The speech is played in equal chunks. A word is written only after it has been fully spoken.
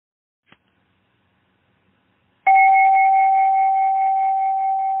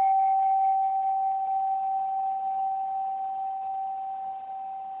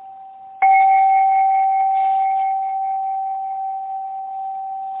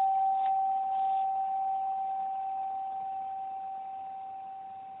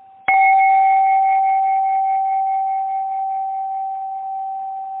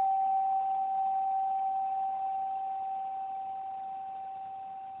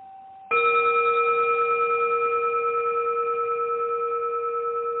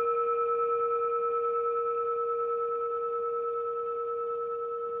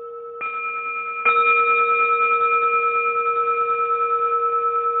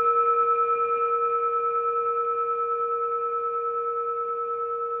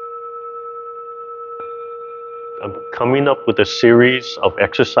I'm coming up with a series of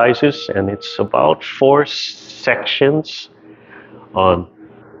exercises, and it's about 4 sections on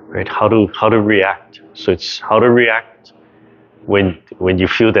how to react. So it's how to react when you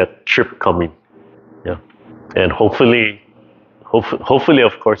feel that trip coming, yeah, and hopefully,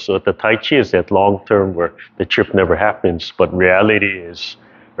 of course, so the Tai Chi is that long term where the trip never happens, but reality is,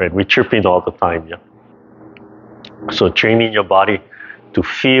 we're tripping all the time, yeah. So training your body to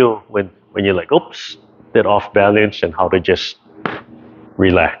feel when you're like, oops, that off balance, and how to just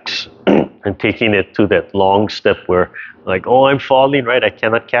relax and taking it to that long step where like, oh, I'm falling, I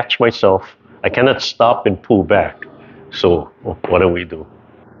cannot catch myself. I cannot stop and pull back. So what do we do?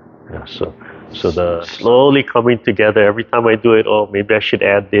 Yeah, so the slowly coming together every time I do it. Oh, maybe I should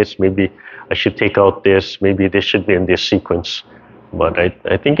add this. Maybe I should take out this. Maybe this should be in this sequence. But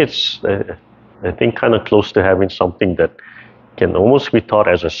I think it's kind of close to having something that can almost be taught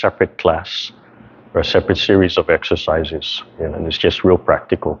as a separate class or a separate series of exercises. Yeah, and it's just real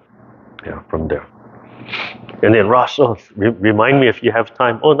practical. Yeah, from there. And then Ross, remind me if you have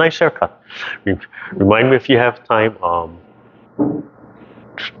time. Oh, nice haircut. Remind me if you have time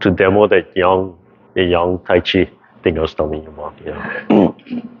to demo that young Tai Chi thing I was telling you about. Yeah.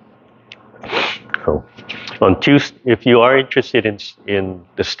 So on Tuesday, if you are interested in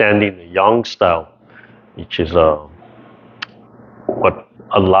the standing, the Yang style, which is what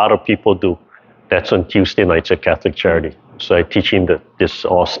a lot of people do, that's on Tuesday nights at Catholic Charity. So I'm teaching this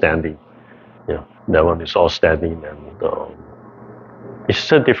all standing. Yeah, that one is all standing, and it's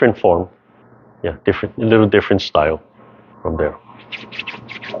just a different form. Yeah, a little different style from there.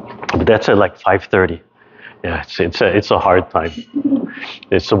 But that's at like 5:30. Yeah, it's a hard time.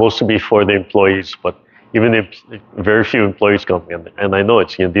 It's supposed to be for the employees, but even if very few employees come in, and I know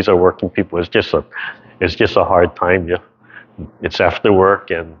it's these are working people. It's just a hard time. Yeah, it's after work,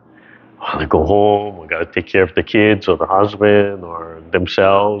 and they go home. We gotta take care of the kids or the husband or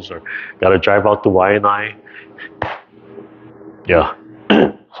themselves, or gotta drive out to Waianae. Yeah.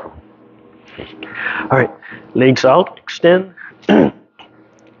 All right, legs out, extend.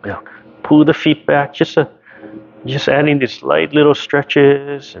 Yeah, pull the feet back. Just adding these light little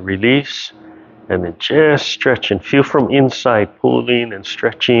stretches and release, and then just stretch and feel from inside, pulling and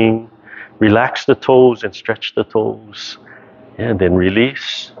stretching. Relax the toes and stretch the toes, and then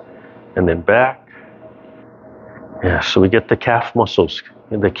release, and then back. Yeah, so we get the calf muscles,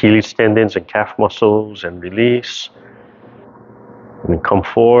 the Achilles tendons and calf muscles, and release. And then come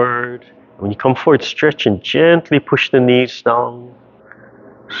forward. When you come forward, stretch and gently push the knees down.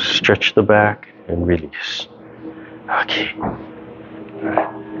 Stretch the back and release. Okay. All right.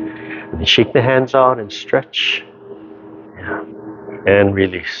 And then shake the hands out and stretch. Yeah. And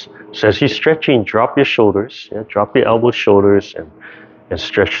release. So as you're stretching, drop your shoulders. Yeah, drop your elbows, shoulders, and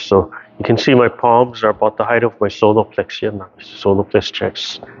stretch. So you can see my palms are about the height of my solar plexus. Solar plexus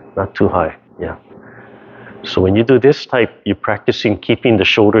chest, not too high. Yeah. So when you do this type, you're practicing keeping the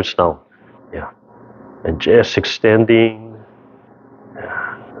shoulders down. Yeah. And just extending.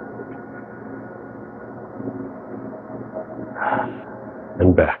 Yeah.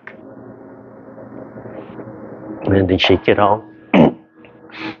 And back. And then shake it out.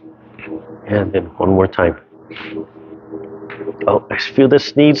 And then one more time. Oh, I feel the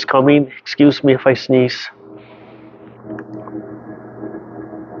sneeze coming. Excuse me if I sneeze.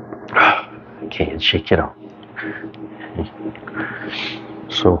 Okay, and shake it out.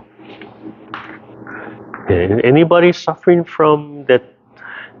 So, anybody suffering from that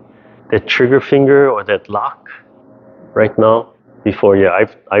trigger finger or that lock right now? Before, yeah,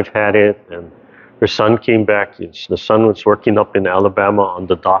 I've had it, and her son came back. The son was working up in Alabama on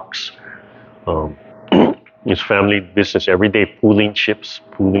the docks. His family business every day, pulling ships,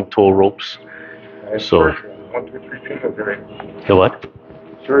 pulling tow ropes. So, 1, 2, 3 fingers, right? The what?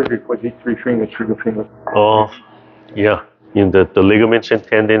 Surgery for the 3 fingers, trigger finger. Oh, yeah. The ligaments and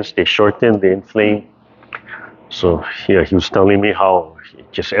tendons, they shorten, they inflame. So yeah, he was telling me how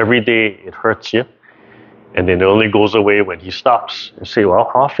just every day it hurts you, and then it only goes away when he stops. I say, well,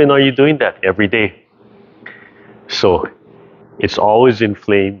 how often are you doing that? Every day. So it's always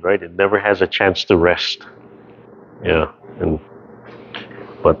inflamed, right? It never has a chance to rest. Yeah,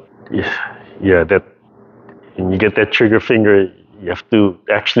 but yeah, that when you get that trigger finger, you have to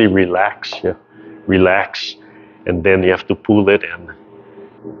actually relax. Yeah, relax, and then you have to pull it and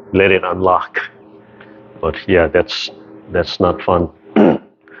let it unlock. But yeah, that's not fun.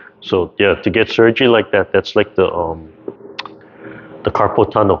 So yeah, to get surgery like that, that's like the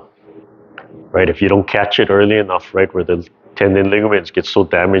carpal tunnel, right? If you don't catch it early enough, right, where the tendon ligaments get so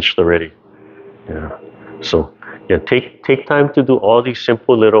damaged already. Yeah. So yeah, take time to do all these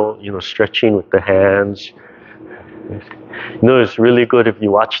simple little, stretching with the hands, You know, it's really good if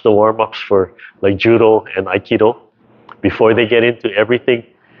you watch the warm-ups for like judo and aikido before they get into everything.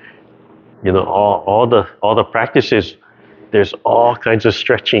 You know, all the practices. There's all kinds of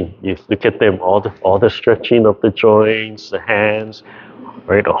stretching. You look at them, all the stretching of the joints, the hands,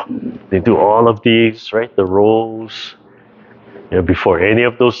 right? Oh, they do all of these, right? The rolls. You know, before any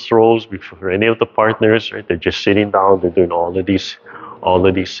of those throws, before any of the partners, right? They're just sitting down. They're doing all of these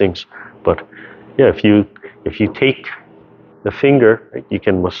things. But yeah, if you take the finger, right, you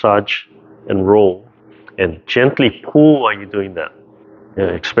can massage and roll, and gently pull while you're doing that.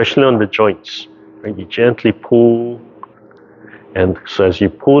 Yeah, especially on the joints, right? You gently pull, and so as you're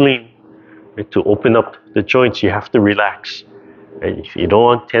pulling, right, to open up the joints, you have to relax. Right? If you don't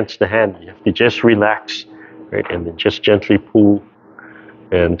want to tense the hand, you have to just relax, right? And then just gently pull,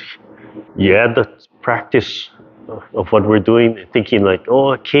 and you add the practice of what we're doing, thinking like,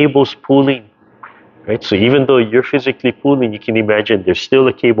 oh, a cable's pulling, right? So even though you're physically pulling, you can imagine there's still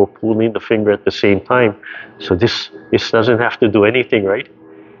a cable pulling the finger at the same time. So this doesn't have to do anything, right?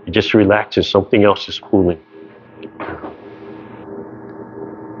 You just relax and something else is pulling.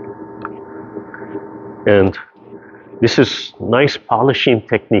 And this is nice polishing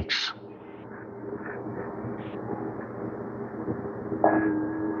techniques.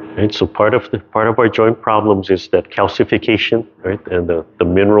 Right, so part of our joint problems is that calcification, right, and the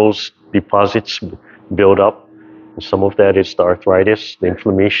minerals deposits build up. And some of that is the arthritis, the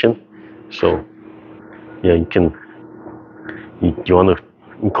inflammation. So yeah, you want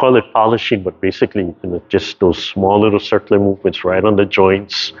to call it polishing, but basically you can just those small little circular movements right on the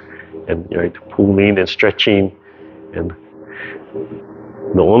joints, and right, pulling and stretching. And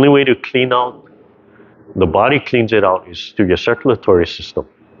the only way to clean out, the body cleans it out, is through your circulatory system.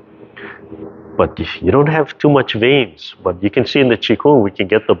 But you don't have too much veins, but you can see in the Qigong, we can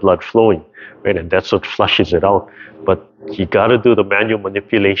get the blood flowing, right? And that's what flushes it out. But you got to do the manual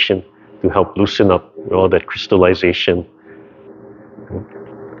manipulation to help loosen up all that crystallization,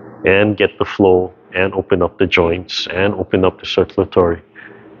 and get the flow, and open up the joints, and open up the circulatory.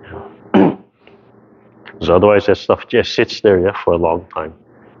 Because otherwise that stuff just sits there, yeah, for a long time.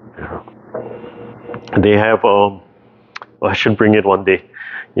 Yeah. They have, I should bring it one day.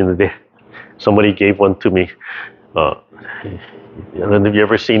 You know, somebody gave one to me. Have you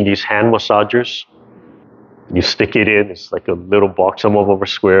ever seen these hand massagers? You stick it in, it's like a little box, some of them are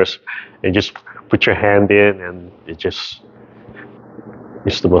squares, and just put your hand in, and it's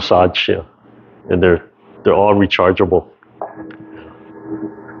the massage, yeah. And they're all rechargeable.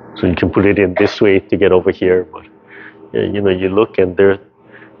 So you can put it in this way to get over here, but you know, you look and they're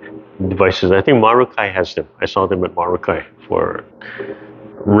devices. I think Marukai has them. I saw them at Marukai for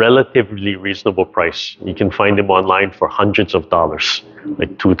relatively reasonable price. You can find them online for hundreds of dollars,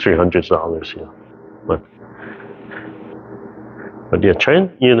 like $200-300, yeah. But yeah, try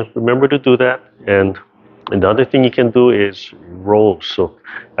and remember to do that. And the other thing you can do is roll. So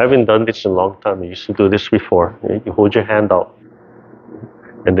I haven't done this in a long time. I used to do this before. You hold your hand out,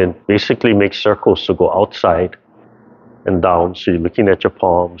 and then basically make circles to go outside and down. So you're looking at your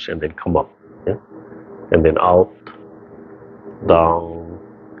palms, and then come up, yeah? And then out, down,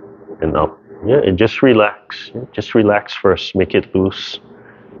 and up. Yeah, and just relax. Yeah? Just relax first. Make it loose.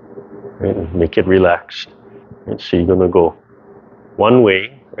 Right? Make it relaxed. Right? So you're gonna go one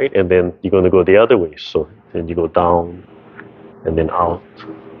way, right? And then you're gonna go the other way. So then you go down, and then out,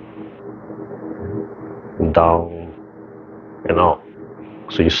 and down, and out.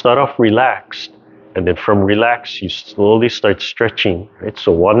 So you start off relaxed, and then from relaxed, you slowly start stretching, right?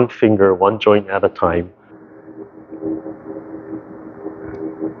 So one finger, one joint at a time.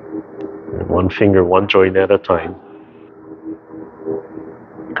 And one finger, one joint at a time.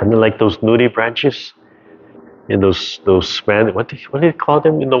 Kind of like those nuri branches in those Spanish, what do they call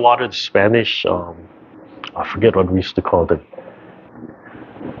them in the water? The Spanish, I forget what we used to call them.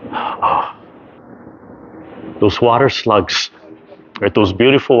 Those water slugs. Right, those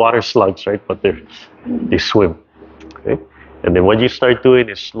beautiful water slugs, right? But they swim, right? And then what you start doing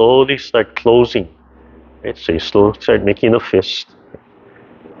is slowly start closing, right? So you slowly start making a fist,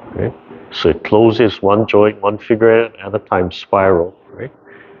 right? So it closes one joint, one finger at a time, spiral, right?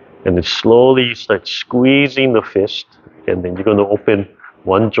 And then slowly you start squeezing the fist, and then you're going to open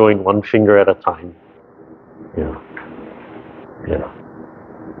one joint, one finger at a time. Yeah.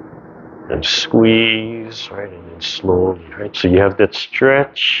 And squeeze, right, and then slowly, right? So you have that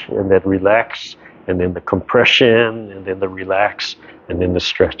stretch, and then relax, and then the compression, and then the relax, and then the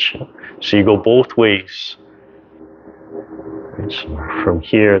stretch. So you go both ways. Right? So from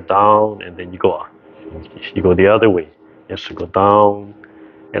here down, and then you go the other way. Yes, so go down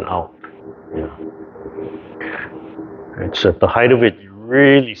and out. Yeah. Right? So at the height of it, you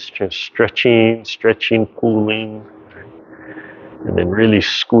really stretching, pulling, right? And then really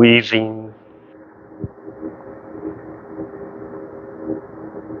squeezing.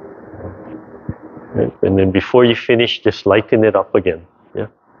 Right? And then before you finish, just lighten it up again. Yeah,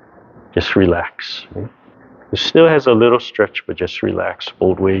 just relax. Right? It still has a little stretch, but just relax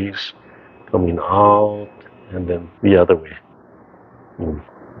both ways, coming out and then the other way.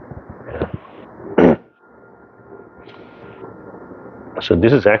 Yeah. So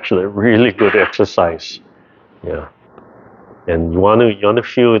this is actually a really good exercise. Yeah, and you want to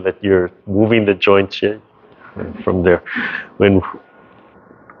feel that you're moving the joints here from there. When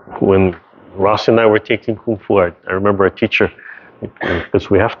Ross and I were taking Kung Fu, I remember a teacher, because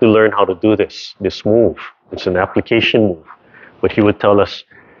we have to learn how to do this move. It's an application move, but he would tell us,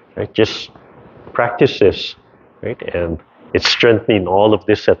 right, just practice this, right, and it's strengthening all of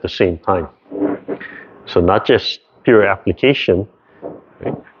this at the same time. So not just pure application,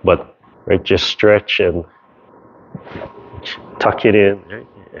 right, but right, just stretch and tuck it in, right,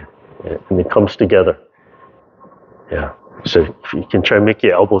 and it comes together. Yeah. So if you can try and make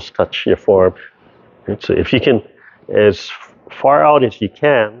your elbows touch your forearm. Right? So if you can, as far out as you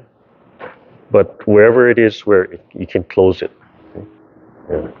can, but wherever it is where you can close it. Right?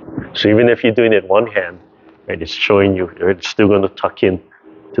 Yeah. So even if you're doing it one hand, right, it's showing you, right, it's still going to tuck in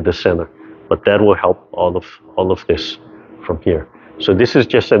to the center. But that will help all of this from here. So this is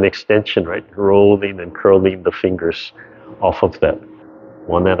just an extension, right? Rolling and curling the fingers off of that,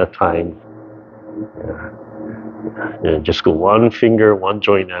 one at a time. Yeah. Yeah, just go one finger, one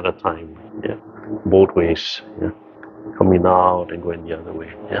joint at a time. Yeah, both ways. Yeah, coming out and going the other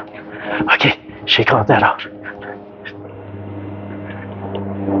way. Yeah. Okay, shake all that out.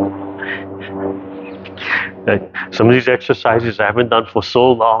 Right. Some of these exercises I haven't done for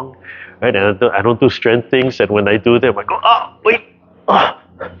so long, right? And I don't do strength things, and when I do them, I go, oh, wait, oh.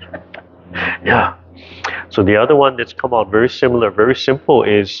 Yeah. So the other one that's come out very similar, very simple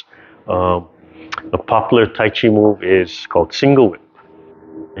is. A popular Tai Chi move is called single whip.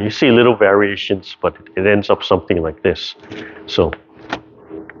 And you see little variations, but it ends up something like this. So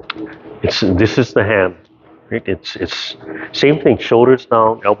this is the hand, right? It's same thing, shoulders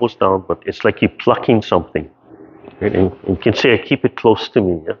down, elbows down, but it's like you're plucking something. Right? And you can see I keep it close to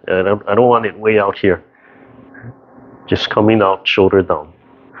me. Yeah? I don't want it way out here. Just coming out, shoulder down.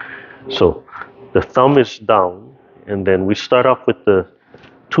 So the thumb is down, and then we start off with the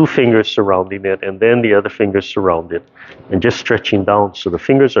two fingers surrounding it, and then the other fingers surround it, and just stretching down. So the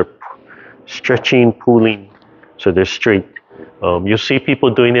fingers are stretching, pulling, so they're straight. You'll see people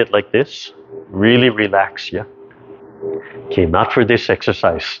doing it like this. Really relax, yeah? Okay, not for this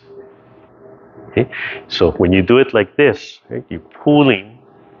exercise. Okay, so when you do it like this, right, you're pulling.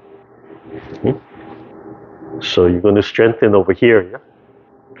 Okay? So you're going to strengthen over here, yeah?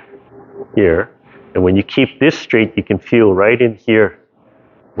 Here. And when you keep this straight, you can feel right in here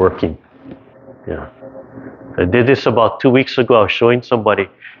working. Yeah. I did this about 2 weeks ago. I was showing somebody,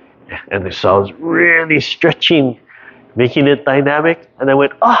 and they saw I was really stretching, making it dynamic, and I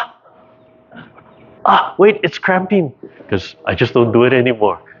went, wait, it's cramping, because I just don't do it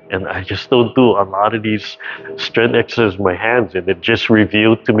anymore. And I just don't do a lot of these strength exercises with my hands, and it just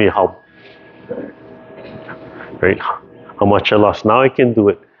revealed to me how much I lost. Now I can do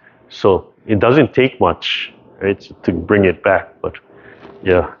it. So it doesn't take much, right, to bring it back, but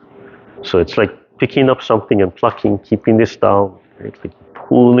yeah. So it's like picking up something and plucking, keeping this down, right? Like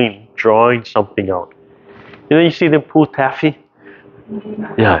pulling, drawing something out. You know, you see them pull taffy?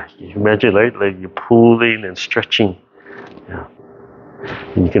 Yeah, you imagine, right? Like you're pulling and stretching. Yeah.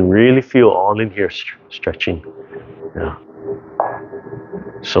 And you can really feel all in here stretching. Yeah.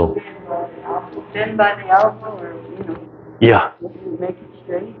 So. Bend by the elbow, or, you know. Yeah. Make it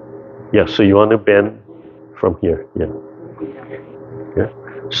straight. Yeah, so you want to bend from here. Yeah. Yeah.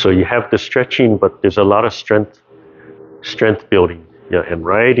 So you have the stretching, but there's a lot of strength building. Yeah, and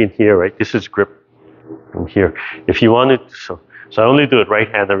right in here, right? This is grip from here. If you want it, so I only do it right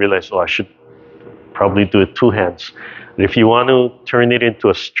hand. I realize, I should probably do it two hands. And if you want to turn it into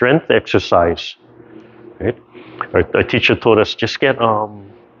a strength exercise, right? Our teacher told us, just get no,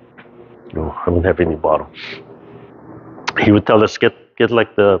 I don't have any bottle. He would tell us, get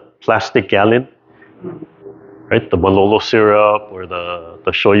like the plastic gallon, right? The Malolo syrup or the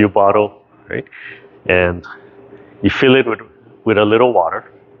shoyu bottle, right? And you fill it with a little water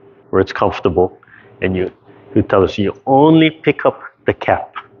where it's comfortable, and you tell us you only pick up the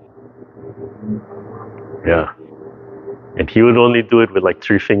cap. Yeah. And he would only do it with like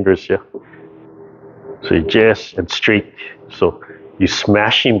 3 fingers, yeah. So you just, and straight. So you're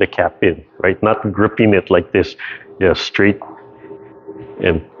smashing the cap in, right? Not gripping it like this. Yeah, straight.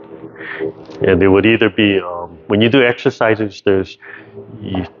 And it would either be when you do exercises, there's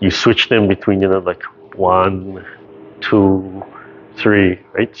you switch them between like 1, 2, 3,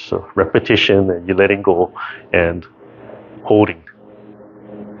 right? So repetition, and you letting go and holding,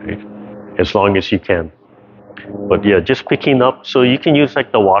 right? As long as you can. But yeah, just picking up. So you can use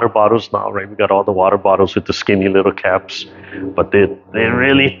like the water bottles now, right? We got all the water bottles with the skinny little caps, but they're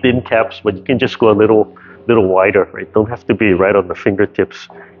really thin caps. But you can just go a little wider, right? Don't have to be right on the fingertips.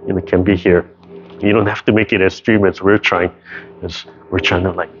 It can be here. You don't have to make it as extreme as we're trying. As we're trying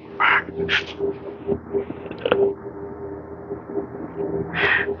to like.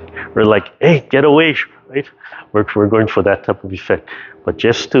 We're like, hey, get away, right? We're going for that type of effect. But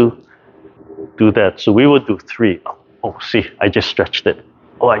just to do that, so we would do 3. Oh, see, I just stretched it.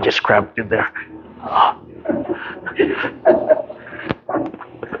 Oh, I just cramped it there.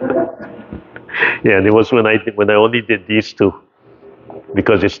 Yeah, and it was when I only did these 2,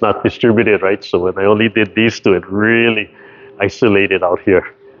 because it's not distributed, right? So when I only did these 2, it really isolated out here.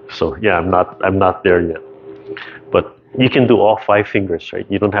 So yeah, I'm not there yet. But you can do all 5 fingers, right?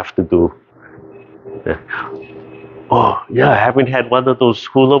 You don't have to do. Yeah. Oh yeah, I haven't had one of those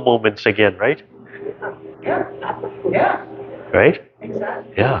hula moments again, right? Yeah. Right?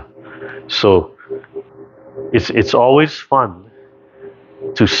 Exactly. Yeah. So it's always fun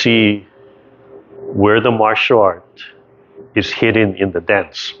to see where the martial art is hidden in the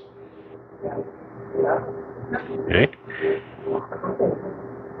dance. Right?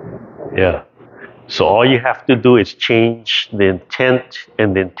 Yeah. So all you have to do is change the intent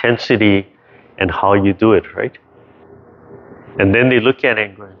and the intensity and how you do it, right? And then they look at it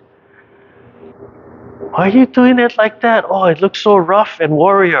and go, why are you doing it like that? Oh, it looks so rough and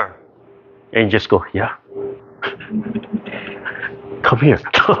warrior. And you just go, yeah. Come here.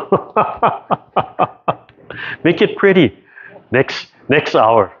 Make it pretty. Next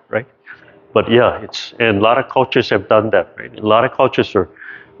hour, right? But yeah, and a lot of cultures have done that, right? A lot of cultures are,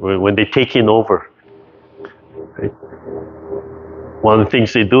 when they take in over, right? One of the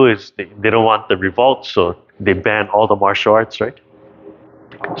things they do is they don't want the revolt, so they ban all the martial arts, right?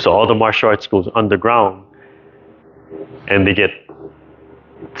 So all the martial arts goes underground, and they get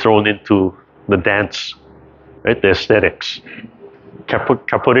thrown into the dance, right? The aesthetics.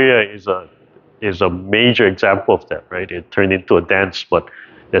 Capoeira is a major example of that, right? It turned into a dance, but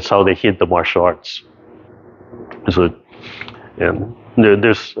that's how they hid the martial arts. So, and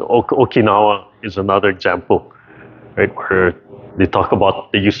there's Okinawa is another example, right? Where they talk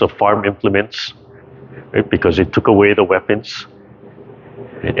about the use of farm implements, right? Because it took away the weapons.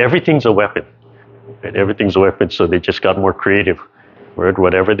 And everything's a weapon, right? Everything's a weapon, so they just got more creative, right?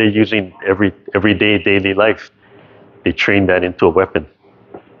 Whatever they're using everyday daily life, they train that into a weapon.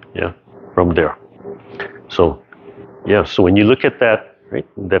 Yeah, from there. So, yeah. So when you look at that, right,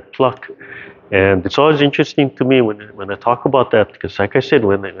 that pluck, and it's always interesting to me when I talk about that, because like I said,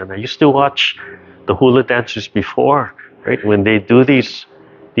 when I used to watch the hula dancers before, right, when they do these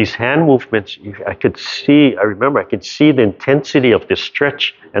hand movements, I could see the intensity of the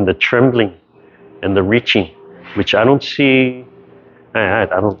stretch and the trembling and the reaching, which I don't see. I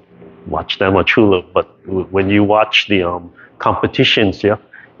don't watch that much hula, but when you watch the competitions, yeah,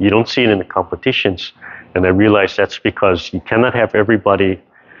 you don't see it in the competitions. And I realize that's because you cannot have everybody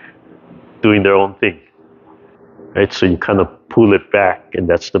doing their own thing, right? So you kind of pull it back, and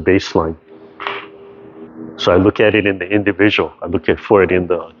that's the baseline. So I look at it in the individual. I look for it in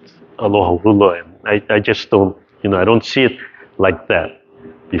the aloha hula, and I just don't, I don't see it like that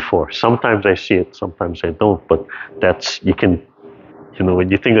before. Sometimes I see it, sometimes I don't. But you can, when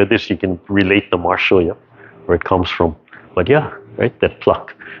you think of this, you can relate the martial, yeah, where it comes from. But yeah, right, that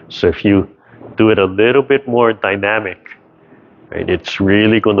pluck. So if you do it a little bit more dynamic, right, it's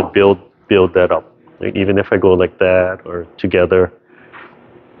really going to build that up. Right? Even if I go like that or together,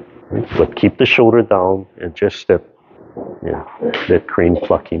 right? But keep the shoulder down and just that crane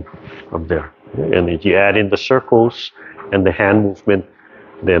plucking up there. And if you add in the circles and the hand movement,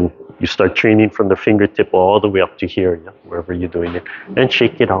 then you start training from the fingertip all the way up to here, yeah, wherever you're doing it, and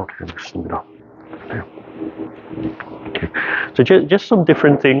shake it out and loosen it up. There. Okay. So just some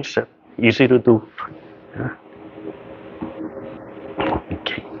different things, easy to do. Yeah.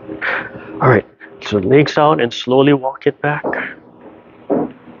 Okay. All right. So legs out and slowly walk it back.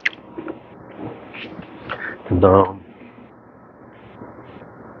 And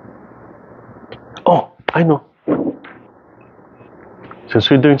oh, I know. Since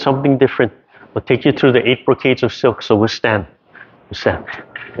we're doing something different, we'll take you through the 8 brocades of silk. So we'll stand.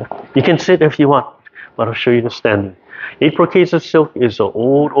 You can sit if you want, but I'll show you the standing. 8 brocades of silk is an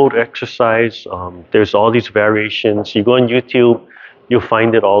old exercise. There's all these variations. You go on YouTube, you'll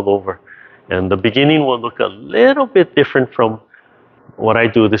find it all over. And the beginning will look a little bit different from what I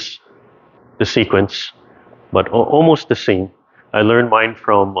do, the sequence, but almost the same. I learned mine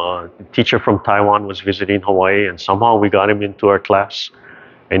from a teacher from Taiwan was visiting Hawaii, and somehow we got him into our class.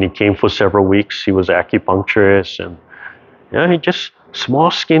 And he came for several weeks. He was an acupuncturist, and yeah, he just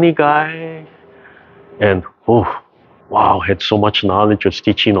small, skinny guy. And oh, wow, had so much knowledge, was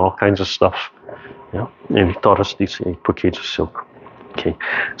teaching all kinds of stuff. Yeah, and he taught us these 8 brocades of silk. Okay,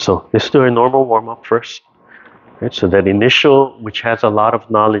 so let's do our normal warm-up first. Right, so that initial, which has a lot of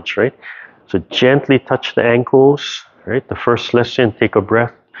knowledge, right? So gently touch the ankles, right? The first lesson, take a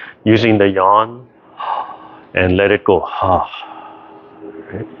breath using the yawn and let it go.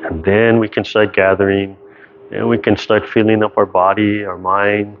 Right? And then we can start gathering, and we can start filling up our body, our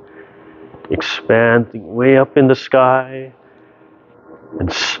mind, expanding way up in the sky, and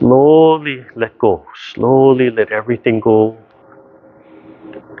slowly let go. Slowly let everything go.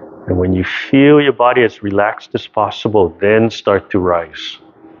 And when you feel your body as relaxed as possible, then start to rise.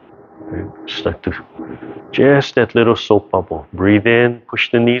 Right? Start to just that little soap bubble. Breathe in,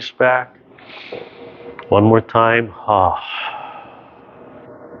 push the knees back. One more time.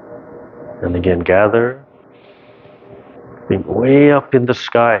 And again, gather. Think way up in the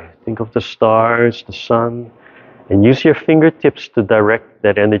sky. Think of the stars, the sun, and use your fingertips to direct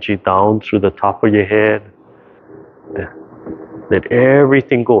that energy down through the top of your head. Let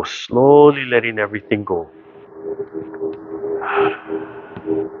everything go, slowly letting everything go.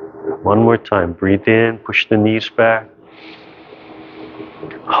 One more time, breathe in, push the knees back.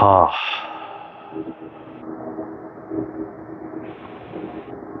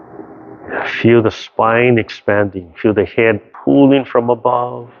 Feel the spine expanding, feel the head pulling from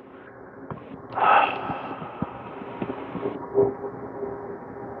above.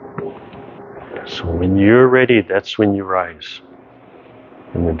 So when you're ready, that's when you rise.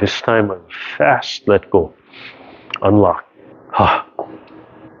 And then this time, fast let go. Unlock.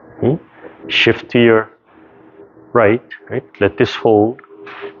 Shift to your right. Let this hold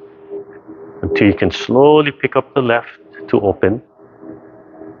until you can slowly pick up the left to open.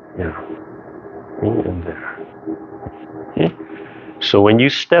 Yeah. And there. So when you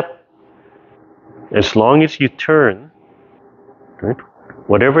step, as long as you turn, right,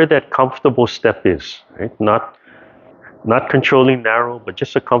 whatever that comfortable step is, right, not controlling narrow, but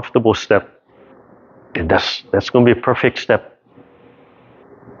just a comfortable step, and that's going to be a perfect step.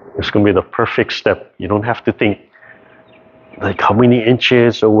 It's going to be the perfect step. You don't have to think like how many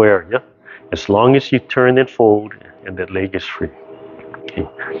inches or where. Yeah, as long as you turn and fold, and that leg is free. Okay.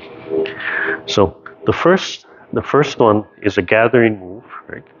 So the first one is a gathering move,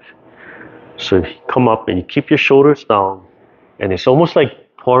 right? So you come up and you keep your shoulders down, and it's almost like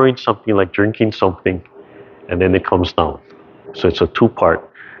pouring something, like drinking something, and then it comes down. So it's a 2-part,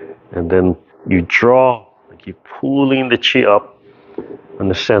 and then you draw, like you're pulling the chi up on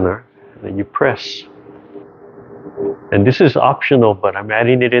the center, and then you press. And this is optional, but I'm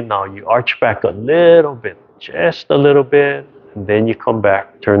adding it in now. You arch back a little bit, just a little bit, and then you come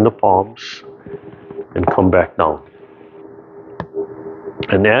back, turn the palms, and come back down.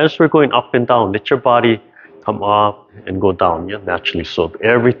 And as we're going up and down, let your body come up and go down, yeah, naturally, so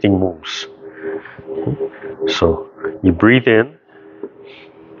everything moves. So you breathe in,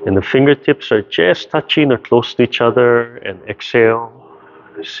 and the fingertips are just touching or close to each other, and exhale,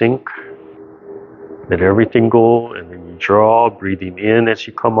 sink, let everything go, and then you draw, breathing in as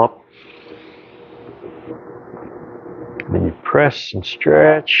you come up. And then you press and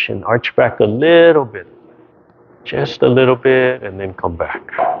stretch and arch back a little bit, just a little bit, and then come back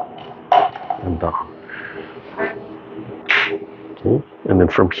and down. Okay. And then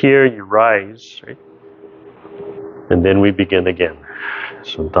from here you rise, right? And then we begin again.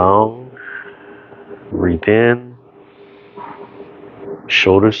 So down, breathe in,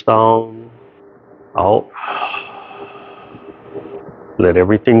 shoulders down, out, let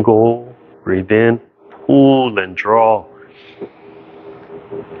everything go, breathe in, pull and draw,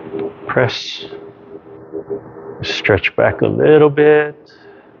 press, stretch back a little bit,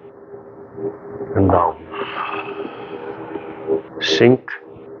 and down, sink,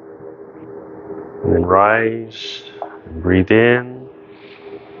 and then rise, breathe in,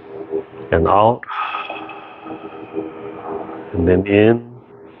 and out, and then in,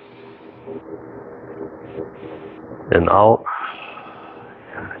 and out.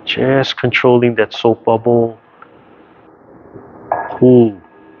 Just controlling that soap bubble. Pull.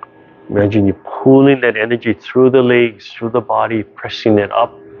 Imagine you pulling that energy through the legs, through the body, pressing it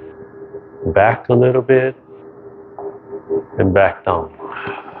up, back a little bit, and back down.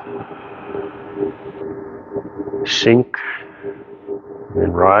 Sink,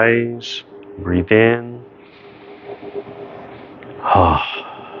 then rise, breathe in.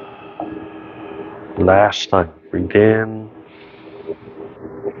 Last time, breathe in.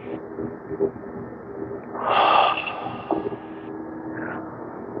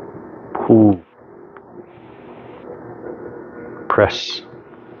 Pull. Press.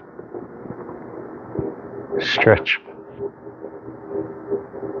 Stretch.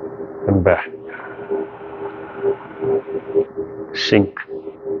 And back. Sink.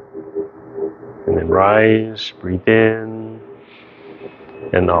 And then rise, breathe in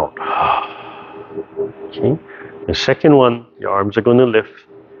and out. Okay. The second one, your arms are going to lift.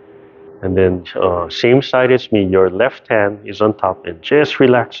 And then same side as me, your left hand is on top, and just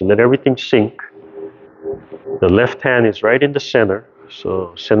relax and let everything sink. The left hand is right in the center.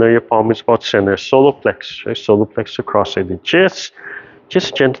 So center your palm is about center. Solar plex, right? Solar plex across it. It just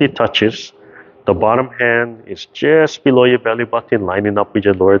gently touches. The bottom hand is just below your belly button, lining up with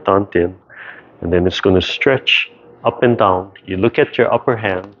your lower dantian. And then it's going to stretch up and down. You look at your upper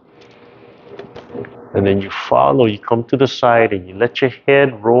hand. And then you follow. You come to the side and you let your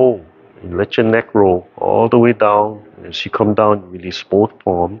head roll. You let your neck roll all the way down. And as you come down, you release both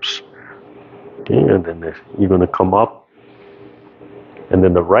palms. Okay, and then you're going to come up. And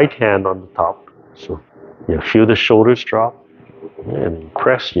then the right hand on the top. So you feel the shoulders drop. And you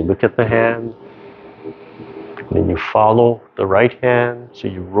press. You look at the hand. And then you follow the right hand. So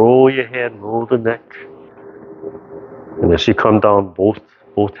you roll your head, roll the neck. And as you come down, both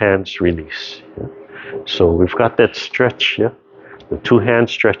hands release. Yeah? So we've got that stretch. Yeah? The two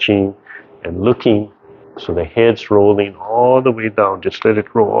hands stretching and looking, so the head's rolling all the way down. Just let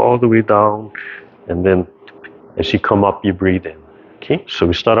it roll all the way down, and then as you come up, you breathe in. Okay, so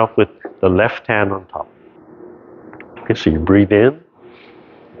we start off with the left hand on top. Okay, so you breathe in,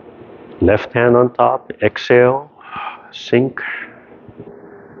 left hand on top, exhale, sink,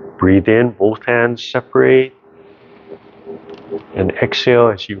 breathe in, both hands separate, and exhale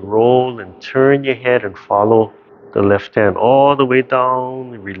as you roll and turn your head and follow the left hand all the way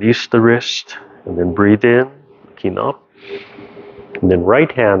down, release the wrist, and then breathe in, looking up, and then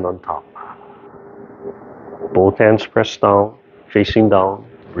right hand on top. Both hands pressed down, facing down,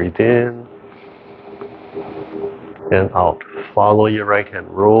 breathe in, and out. Follow your right hand,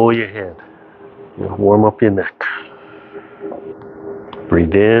 roll your head, warm up your neck.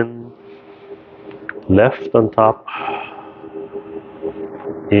 Breathe in, left on top,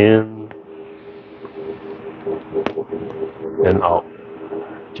 in, and out.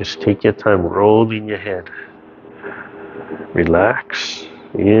 Just take your time rolling your head. Relax.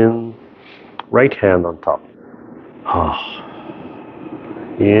 In. Right hand on top.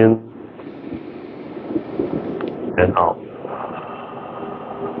 In. And out.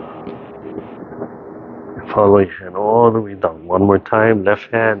 Follow your hand all the way down. One more time.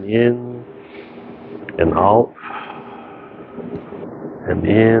 Left hand in. And out. And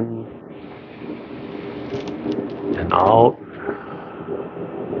in. And out.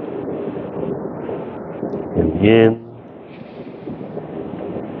 And in.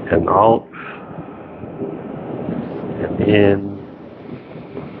 And out. And in.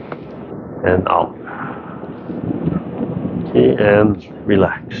 And out. Okay, and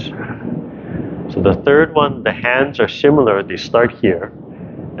relax. So the third one, the hands are similar. They start here,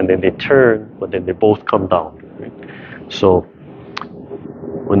 and then they turn, but then they both come down. Right? So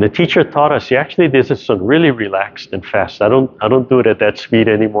when the teacher taught us, he actually did this one really relaxed and fast. I don't do it at that speed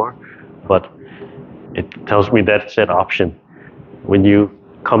anymore, but it tells me that's an option. When you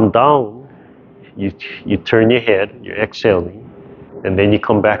come down, you turn your head, you're exhaling, and then you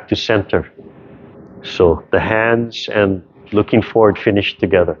come back to center. So the hands and looking forward finish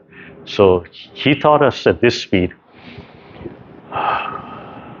together. So he taught us at this speed.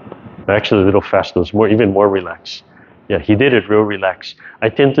 Actually a little faster, it was even more relaxed. Yeah, he did it real relaxed. I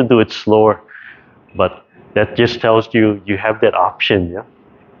tend to do it slower, but that just tells you have that option, yeah?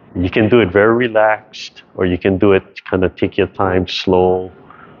 You can do it very relaxed, or you can do it kind of take your time, slow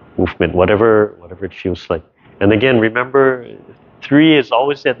movement, whatever it feels like. And again, remember, 3 is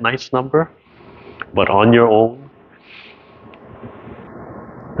always that nice number, but on your own,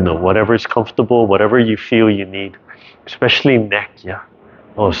 whatever is comfortable, whatever you feel you need, especially neck, yeah.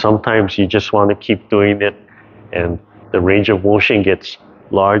 Oh, sometimes you just want to keep doing it, and the range of motion gets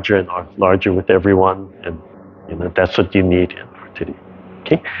larger and larger with everyone, and that's what you need for today.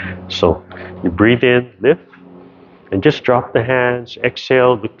 Okay, so you breathe in, lift, and just drop the hands.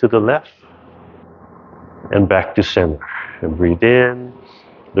 Exhale, look to the left, and back to center. And breathe in,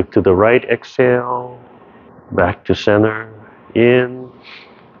 Look to the right, exhale. Back to center. In,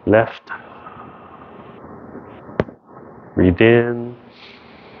 left. Breathe in,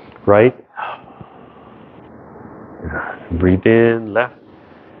 right. Breathe in, left.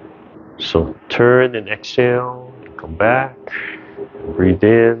 So turn and exhale. Come back. Breathe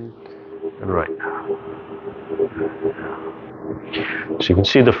in and right. So you can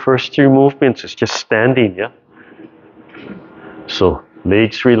see the first three movements is just standing, yeah? So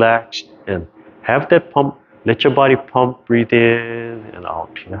legs relaxed and have that pump. Let your body pump, breathe in and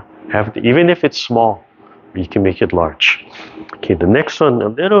out, yeah? Even if it's small, you can make it large. Okay, the next one, a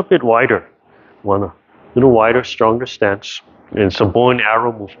little bit wider. Want a little wider, stronger stance. And it's a bow and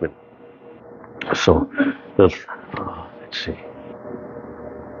arrow movement. So, let's see.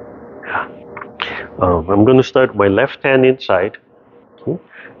 Yeah. I'm going to start my left hand inside. Okay?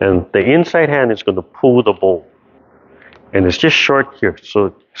 And the inside hand is going to pull the bow. And it's just short here.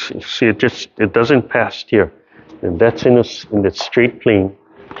 So, see, it doesn't pass here. And that's in the straight plane.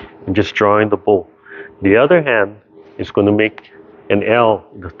 And just drawing the bow. The other hand is going to make an L,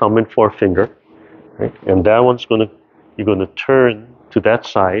 the thumb and forefinger. Right? And that one's you're going to turn to that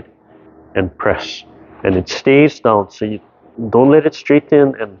side and press. And it stays down. So you don't let it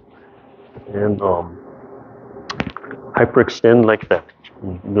straighten and hyperextend like that.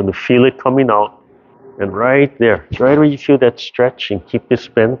 You're going to feel it coming out. And right there, right where you feel that stretch, and keep this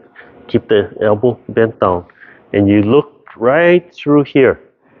bent, keep the elbow bent down. And you look right through here.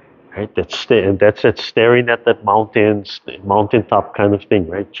 Right, and that's it, staring at that mountaintop kind of thing,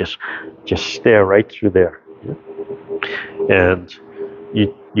 right? Just stare right through there, yeah? And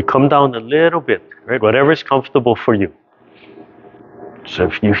you come down a little bit, right? Whatever is comfortable for you.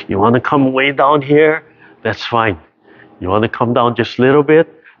 So if you want to come way down here, that's fine. You want to come down just a little bit,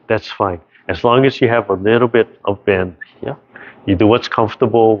 that's fine. As long as you have a little bit of bend, yeah. You do what's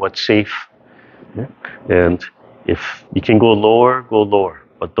comfortable, what's safe, yeah? And if you can go lower, go lower.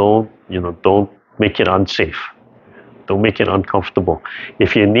 But don't make it unsafe. Don't make it uncomfortable.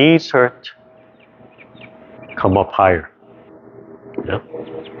 If your knees hurt, come up higher. Yeah?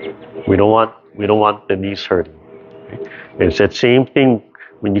 We don't want the knees hurting. Right? And it's that same thing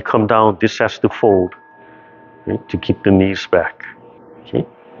when you come down. This has to fold, right, to keep the knees back. Okay.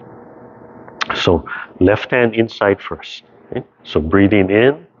 So left hand inside first. Okay? So breathing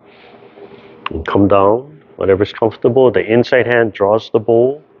in and come down. Whatever's comfortable. The inside hand draws the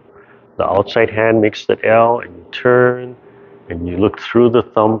bowl. The outside hand makes the L, and you turn and you look through the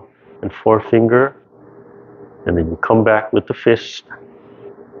thumb and forefinger, and then you come back with the fist,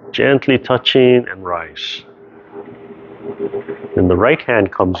 gently touching and rise. Then the right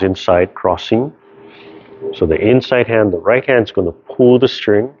hand comes inside, crossing. So the inside hand, the right hand's going to pull the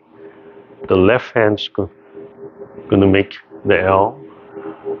string. The left hand's going to make the L.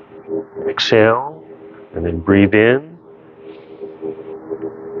 Exhale. And then breathe in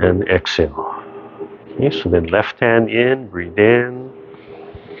and exhale. Okay, so then left hand in, breathe in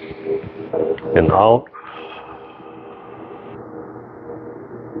and out.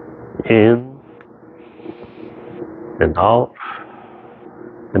 In and out.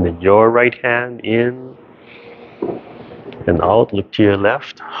 And then your right hand in and out. Look to your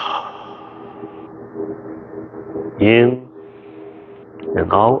left. In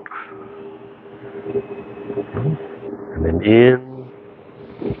and out. And then in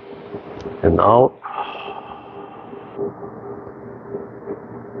and out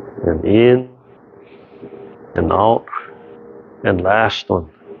and in and out, and last one,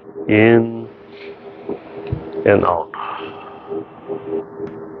 in and out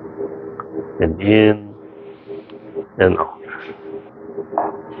and in and out.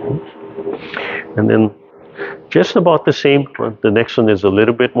 And then just about the same. The next one is a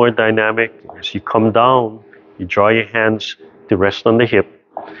little bit more dynamic. As you come down, you draw your hands to rest on the hip.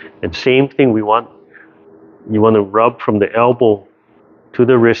 And same thing, you want to rub from the elbow to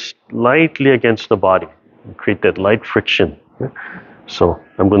the wrist lightly against the body and create that light friction. So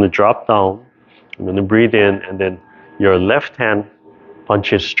I'm going to drop down, I'm going to breathe in, and then your left hand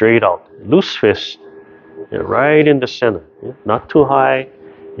punches straight out. Loose fist, right in the center. Not too high.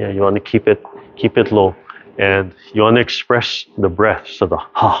 You want to keep it low. And you want to express the breath, so the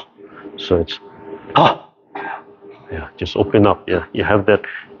ha. So it's ha. Yeah, just open up. Yeah, you have that,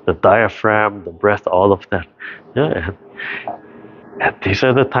 the diaphragm, the breath, all of that. Yeah, and these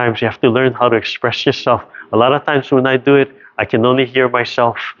are the times you have to learn how to express yourself. A lot of times when I do it, I can only hear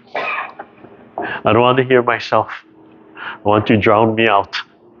myself. I don't want to hear myself. I want to drown me out.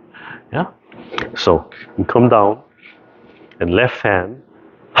 Yeah. So you come down, and left hand,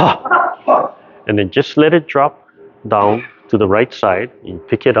 ha. And then just let it drop down to the right side. You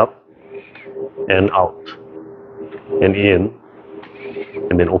pick it up and out and in.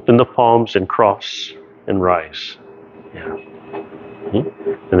 And then open the palms and cross and rise. Yeah.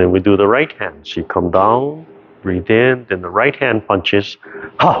 And then we do the right hand. So you come down, breathe in, then the right hand punches.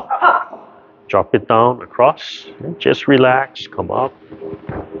 Ha! Drop it down across. And just relax. Come up,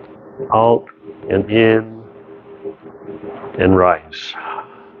 out, and in, and rise.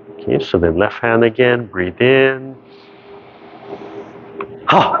 Okay, so then left hand again. Breathe in.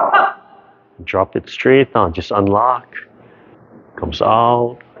 Ha! Drop it straight down. Just unlock. Comes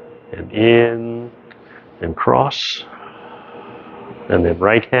out and in and cross. And then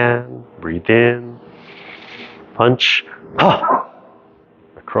right hand, breathe in, punch,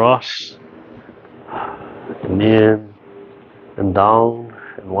 across, and in, and down,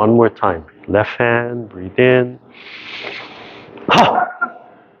 and one more time. Left hand, breathe in,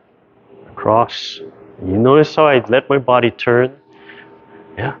 across. You notice how I let my body turn?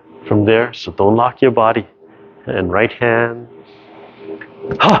 Yeah, from there, so don't lock your body. And right hand,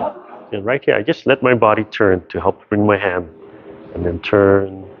 and right here, I just let my body turn to help bring my hand. And then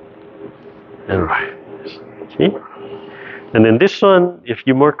turn and rise. Okay? And then this one, if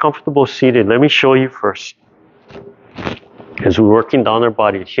you're more comfortable seated, let me show you first. As we're working down our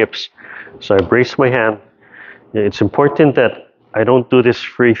body at hips. So I brace my hand. It's important that I don't do this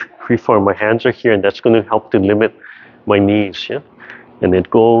free form. My hands are here, and that's going to help to limit my knees. Yeah? And it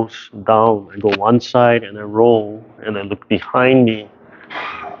goes down. I go one side and I roll and I look behind me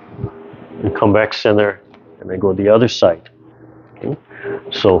and come back center and I go the other side. Okay?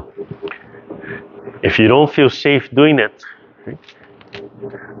 So if you don't feel safe doing it, right,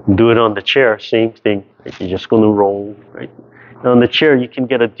 do it on the chair, same thing. Right? You're just going to roll. Right? And on the chair, you can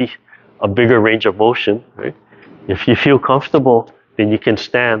get a bigger range of motion. Right? If you feel comfortable, then you can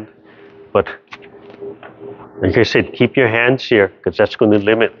stand. But like I said, keep your hands here because that's going to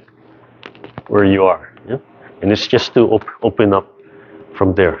limit where you are. Yeah? And it's just to open up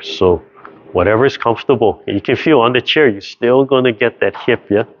from there. So whatever is comfortable. You can feel on the chair, you're still going to get that hip,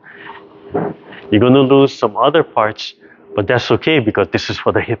 yeah? You're going to lose some other parts, but that's okay because this is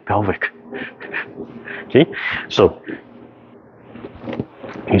for the hip pelvic. Okay? So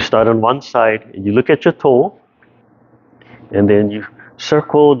you start on one side, and you look at your toe, and then you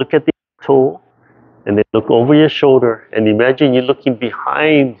circle, look at the toe, and then look over your shoulder, and imagine you're looking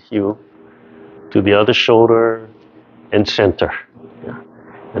behind you to the other shoulder and center. Yeah?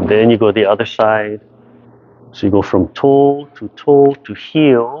 And then you go the other side. So you go from toe to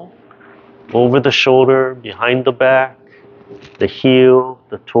heel, over the shoulder, behind the back, the heel,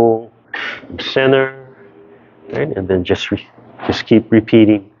 the toe, center, right? And then just keep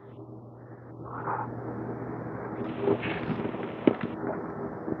repeating.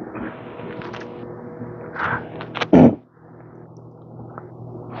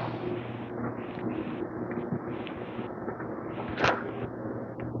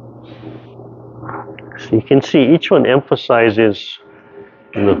 So you can see each one emphasizes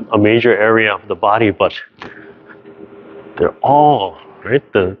a major area of the body, but they're all, right?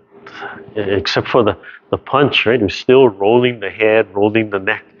 Except for the punch, right? We're still rolling the head, rolling the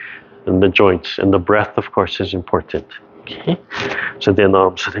neck and the joints, and the breath, of course, is important. Okay. So then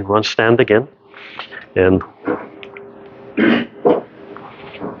one stand again, and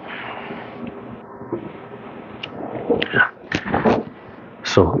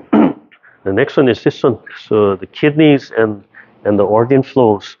so the next one is this one. So the kidneys and the organ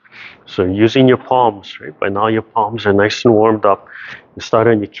flows. So using your palms, right? By now your palms are nice and warmed up. You start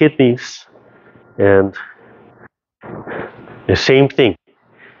on your kidneys, and the same thing.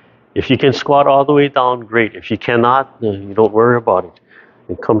 If you can squat all the way down, great. If you cannot, you don't worry about it.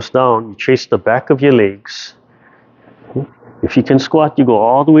 It comes down, you trace the back of your legs. If you can squat, you go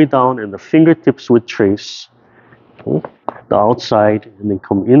all the way down, and the fingertips would trace the outside, and then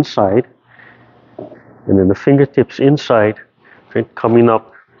come inside. And then the fingertips inside, right, coming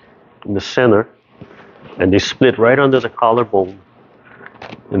up in the center, and they split right under the collarbone,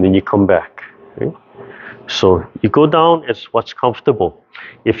 and then you come back. Right? So you go down as what's comfortable.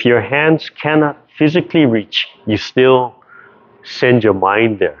 If your hands cannot physically reach, you still send your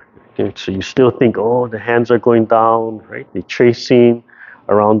mind there. Okay? So you still think, oh, the hands are going down, right? They're tracing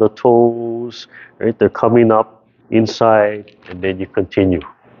around the toes, right? They're coming up inside, and then you continue.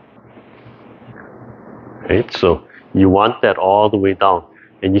 Right? So you want that all the way down.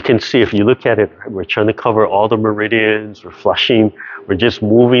 And you can see, if you look at it, right, we're trying to cover all the meridians, we're flushing, we're just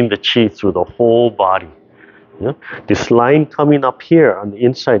moving the chi through the whole body. Yeah? This line coming up here on the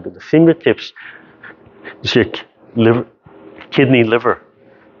inside of the fingertips is your liver, kidney liver.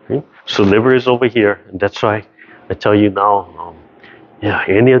 Right? So liver is over here, and that's why I tell you now, yeah,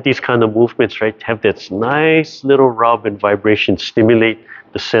 any of these kind of movements, right, have that nice little rub and vibration, stimulate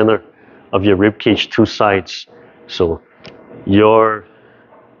the center of your rib cage, two sides. So your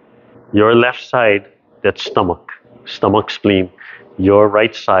left side, that's stomach, spleen. Your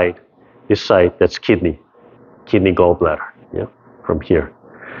right side, this side, that's kidney, gallbladder. Yeah, from here.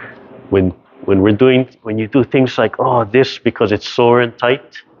 When you do things like, oh, this because it's sore and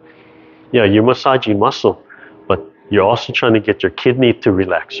tight, yeah, you're massaging muscle, but you're also trying to get your kidney to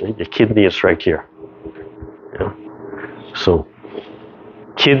relax, right? Your kidney is right here. Yeah. So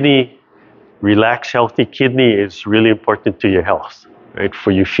kidney, relaxed, healthy kidney is really important to your health, right?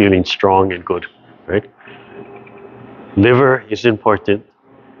 For you feeling strong and good, right? Liver is important,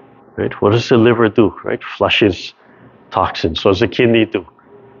 right? What does the liver do, right? Flushes toxins. What does the kidney do?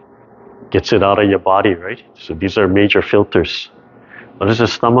 Gets it out of your body, right? So these are major filters. What does the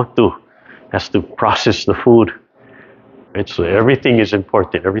stomach do? Has to process the food, right? So everything is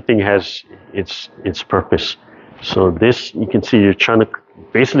important. Everything has its purpose. So this, you can see you're trying to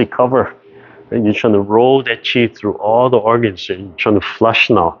basically cover, right? You're trying to roll that chi through all the organs. And you're trying to flush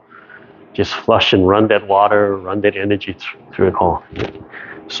now. Just flush and run that water, run that energy through it all.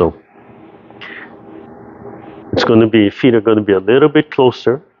 So it's going to be, feet are going to be a little bit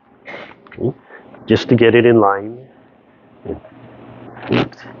closer, okay, just to get it in line.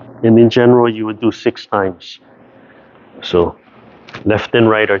 And in general, you would do 6 times. So left and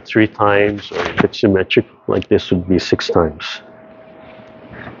right are 3 times, or if it's symmetric like this, would be 6 times.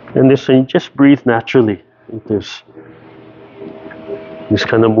 And this one, you just breathe naturally. There's this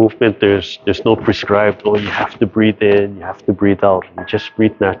kind of movement, there's no prescribed, oh, you have to breathe in, you have to breathe out. You just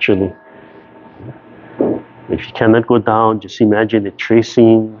breathe naturally. If you cannot go down, just imagine it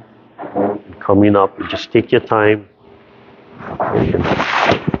tracing and coming up. You just take your time.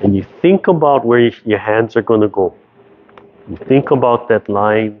 And you think about where your hands are going to go. You think about that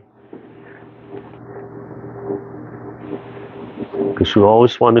line. Because we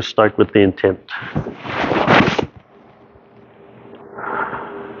always want to start with the intent.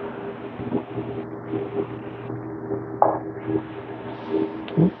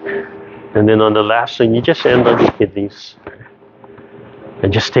 And then on the last one, you just end on the kidneys.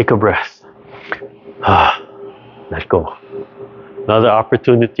 And just take a breath. Let go. Another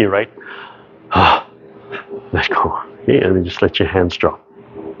opportunity, right? Let go. Okay, and then just let your hands drop.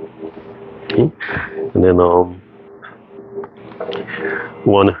 Okay, and then we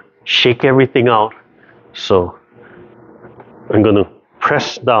want to shake everything out. So I'm going to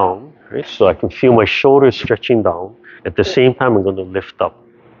press down, right? So I can feel my shoulders stretching down. At the same time, I'm going to lift up.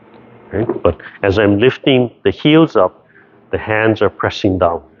 Right? But as I'm lifting the heels up, the hands are pressing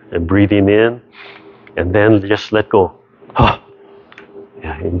down and breathing in, and then just let go.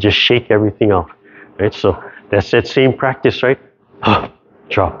 Yeah, and just shake everything out, right? So that's that same practice, right?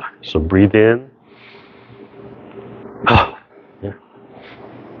 Drop. So breathe in. Yeah.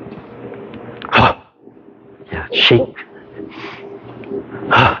 Yeah, shake.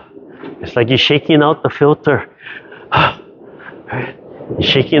 It's like you're shaking out the filter. Right? You're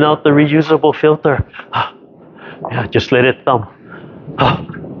shaking out the reusable filter. Yeah, just let it thump.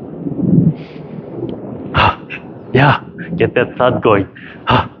 Yeah, get that thud going.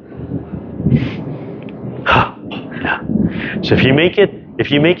 Yeah. So if you make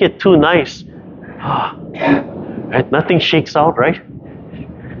it too nice, right? Nothing shakes out, right?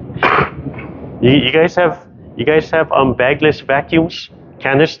 You guys have bagless vacuums,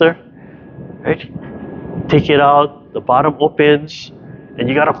 canister, right? Take it out, the bottom opens, and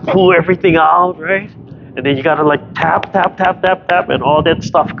you gotta pull everything out, right? And then you gotta like tap, and all that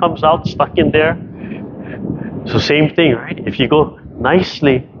stuff comes out stuck in there. So same thing, right? If you go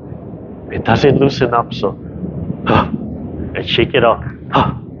nicely, it doesn't loosen up, so and shake it out.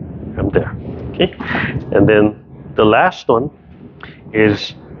 I'm there. Okay? And then the last one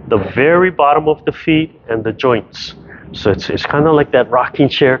is the very bottom of the feet and the joints. So it's kind of like that rocking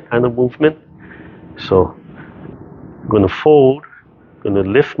chair kind of movement. So I'm going to fold, I'm going to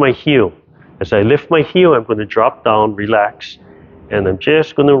lift my heel. As I lift my heel, I'm going to drop down, relax, and I'm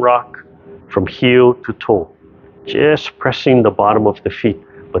just going to rock from heel to toe, just pressing the bottom of the feet.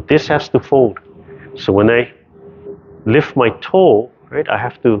 But this has to fold. So when I lift my toe, right, I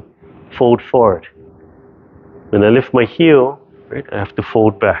have to fold forward. When I lift my heel, right, I have to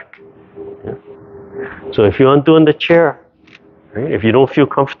fold back. Yeah. So if you're doing the chair, right, if you don't feel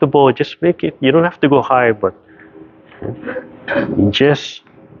comfortable, just make it. You don't have to go high, but you just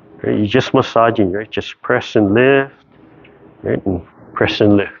massaging, right? Just press and lift, right, and press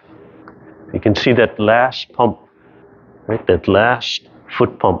and lift. You can see that last pump, right? That last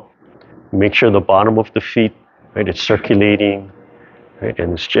foot pump. Make sure the bottom of the feet right? It's circulating, right?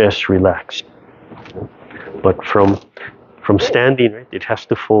 And it's just relaxed. But from standing, right, it has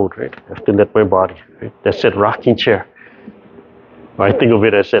to fold, right? I have to let my body, right? That's that rocking chair. I think of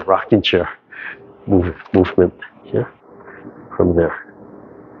it as that rocking chair movement, yeah, from there.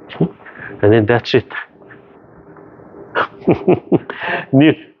 And then that's it.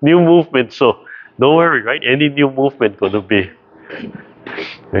 new movement, so don't worry, right? Any new movement gonna be,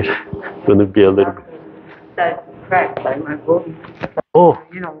 right? Gonna be a little bit. That crack by my bone. Oh.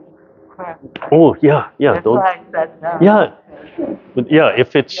 Crack. Oh, yeah. That's Don't. why I sat down. Yeah. But yeah,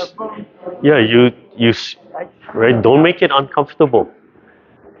 if it's, yeah, you right, don't make it uncomfortable.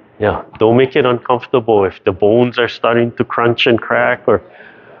 Yeah, don't make it uncomfortable. If the bones are starting to crunch and crack, or,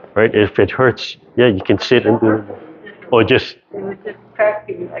 right, if it hurts, yeah, you can sit and do it. Or just. It was just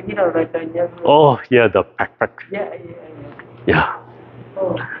cracking, like I never. Oh, yeah, the pack. Yeah. Yeah.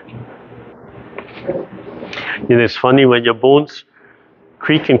 Oh. It's funny when your bones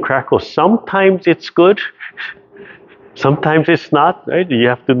creak and crackle. Sometimes it's good. Sometimes it's not, right? You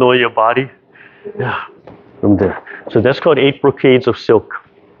have to know your body. Yeah, from there. So that's called 8 brocades of silk.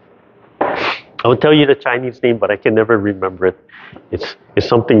 I will tell you the Chinese name, but I can never remember it. It's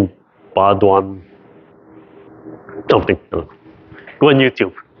something Baduan, something. Go on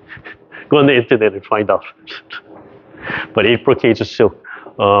YouTube. Go on the internet and find out. But 8 brocades of silk.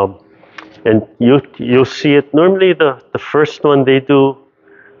 And you'll see it. Normally the first one they do,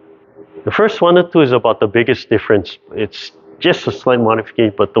 the first 1 or 2 is about the biggest difference. It's just a slight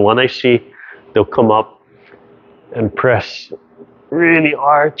modification, but the one I see, they'll come up and press, really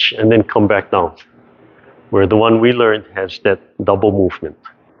arch, and then come back down. Where the one we learned has that double movement.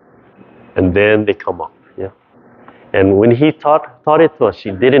 And then they come up, yeah. And when he taught it to us,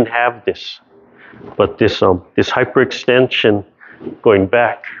 he didn't have this. But this hyperextension going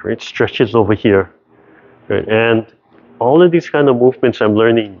back, right, stretches over here. Right? And all of these kind of movements I'm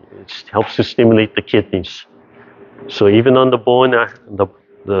learning, it helps to stimulate the kidneys. So even on the bow and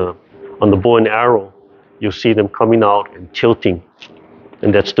on the bow and arrow, you'll see them coming out and tilting,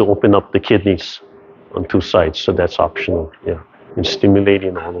 and that's to open up the kidneys on 2 sides. So that's optional, yeah, and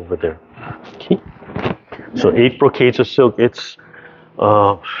stimulating all over there. Okay. So 8 brocades of silk. It's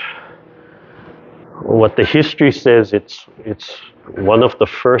what the history says. It's one of the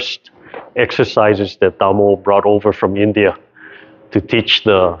first exercises that Damo brought over from India to teach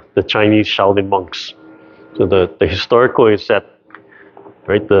the Chinese Shaolin monks. So the historical is that,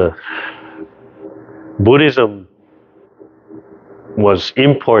 right, the Buddhism was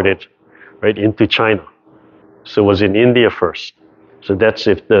imported, right, into China. So it was in India first. So that's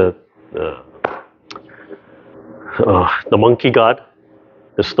if the monkey god,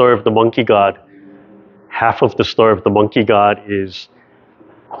 the story of the monkey god, half of the story of the monkey god is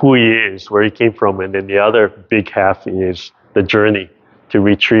who he is, where he came from, and then the other big half is the journey to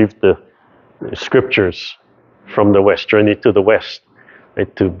retrieve the scriptures from the West, journey to the West,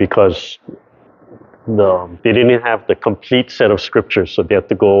 right? Because they didn't have the complete set of scriptures, so they had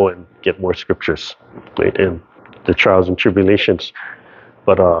to go and get more scriptures, right? And the trials and tribulations.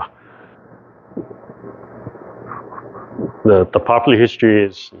 But the popular history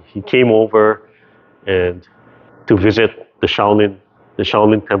is he came over and to visit the Shaolin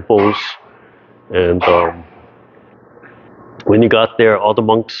temples, and when he got there, all the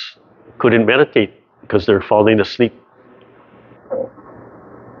monks couldn't meditate because they're falling asleep.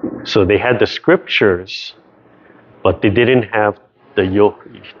 So they had the scriptures, but they didn't have the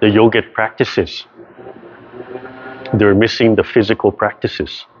yogic practices. They were missing the physical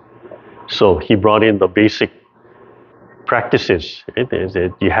practices. So he brought in the basic practices.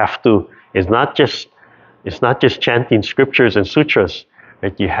 You have to. It's not just chanting scriptures and sutras.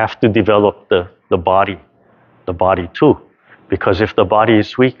 Right? You have to develop the body too, because if the body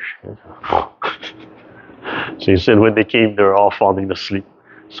is weak, so he said when they came, they were all falling asleep.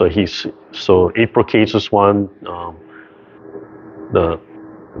 So 8 brocades was one. The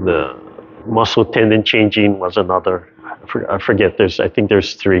muscle tendon changing was another. I forget. I think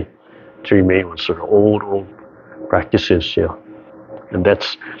there's three main ones. Sort of old practices. Yeah, and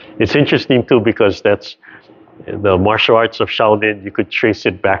it's interesting too because that's the martial arts of Shaolin. You could trace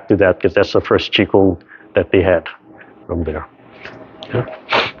it back to that because that's the first Qigong that they had from there. Yeah.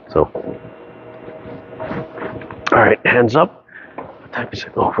 So, all right, hands up. What time is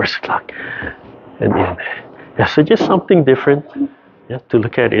it? Oh, where's the clock? And then, yeah, so just something different. Yeah, to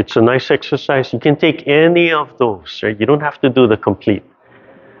look at. It's a nice exercise. You can take any of those. Right? You don't have to do the complete.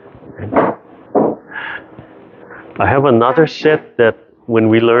 Right? I have another set that when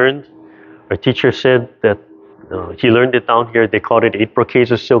we learned, our teacher said that he learned it down here. They called it 8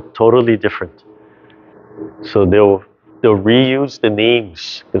 brocades of silk. Totally different. So they'll reuse the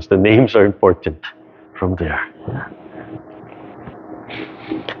names because the names are important from there.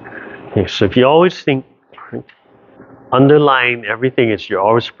 Okay, so if you always think, right, underlying everything is you're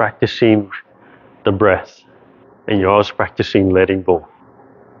always practicing the breath and you're always practicing letting go.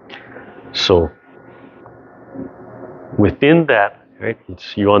 So within that, right,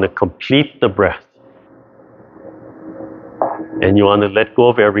 it's you want to complete the breath and you want to let go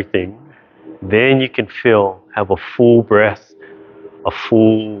of everything. Then you can have a full breath, a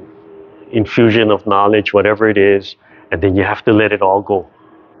full infusion of knowledge, whatever it is, and then you have to let it all go.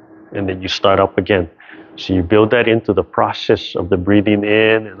 And then you start up again. So you build that into the process of the breathing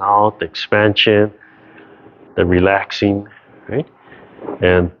in and out, the expansion, the relaxing, right?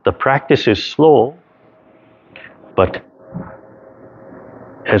 And the practice is slow, but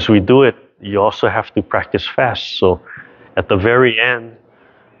as we do it, you also have to practice fast. So at the very end,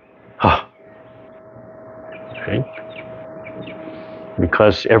 right?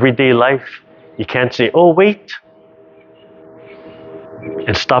 Because everyday life, you can't say, oh, wait,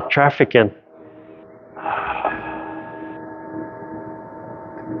 and stop traffic and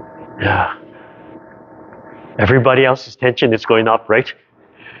yeah. Everybody else's tension is going up, right?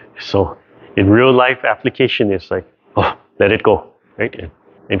 So in real life application, it's like, oh, let it go, right?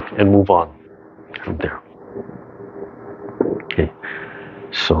 And move on from there. Okay.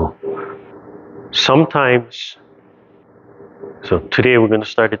 So sometimes, so today we're going to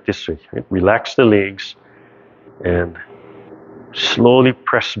start it this way, right? Relax the legs and slowly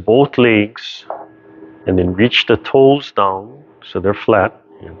press both legs and then reach the toes down so they're flat.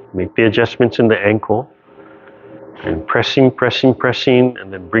 And make the adjustments in the ankle and pressing,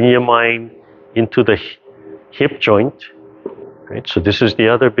 and then bring your mind into the hip joint, right? So this is the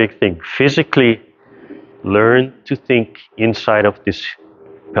other big thing. Physically, learn to think inside of this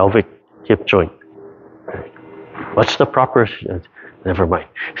pelvic hip joint. What's the proper? Never mind.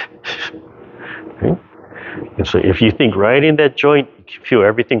 Okay? And so if you think right in that joint, you feel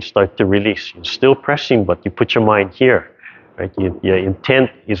everything start to release. You're still pressing, but you put your mind here. Right? Your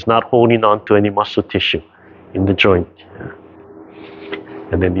intent is not holding on to any muscle tissue in the joint.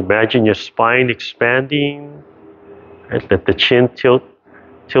 And then imagine your spine expanding. Right? Let the chin tilt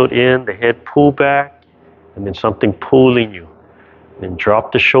in, the head pull back, and then something pulling you. Then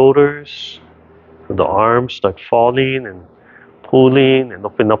drop the shoulders. So the arms start falling and pulling and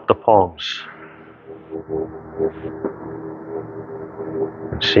open up the palms.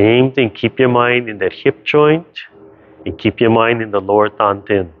 Same thing, keep your mind in that hip joint and keep your mind in the lower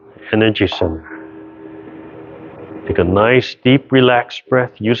dantian energy center. Take a nice deep relaxed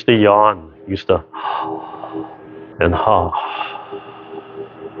breath, use the yawn, use the and ha.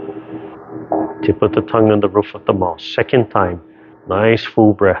 Tip of the tongue on the roof of the mouth. Second time, nice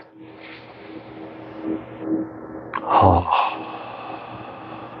full breath.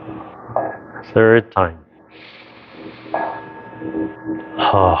 Third time.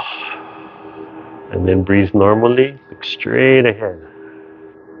 And then breathe normally, look straight ahead.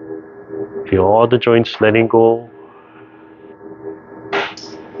 Feel all the joints letting go.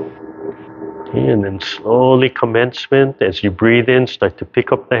 Okay, and then slowly commencement. As you breathe in, start to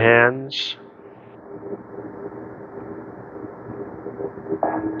pick up the hands.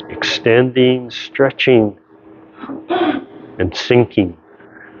 Extending, stretching, and sinking.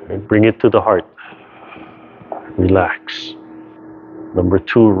 And bring it to the heart. Relax. Number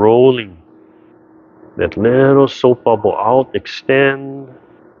 2, rolling. That little soap bubble out, extend,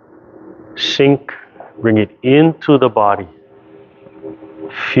 sink, bring it into the body.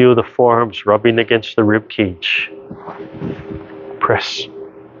 Feel the forearms rubbing against the rib cage. Press.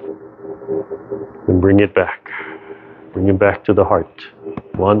 And bring it back. Bring it back to the heart.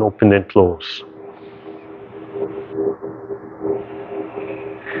 One, open and close.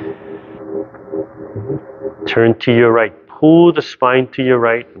 Turn to your right. Pull the spine to your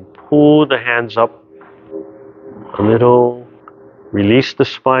right and pull the hands up a little. Release the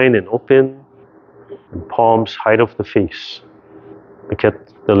spine and open. And palms height of the face. Look at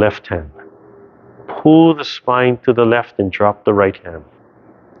the left hand. Pull the spine to the left and drop the right hand.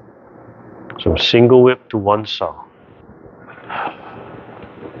 So single whip to one saw.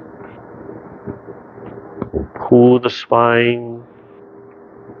 And pull the spine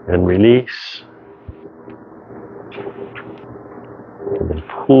and release. And then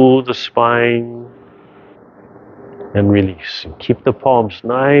pull the spine and release. And keep the palms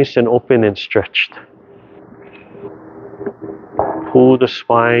nice and open and stretched. Pull the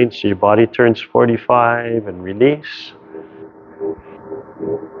spine so your body turns 45 and release.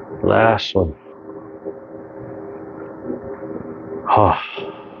 Last one.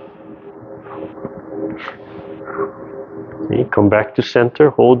 Okay, come back to center,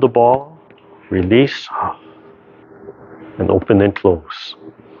 hold the ball, release, and open and close.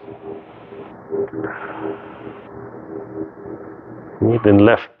 Okay, then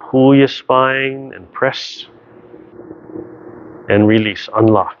left, pull your spine and press and release,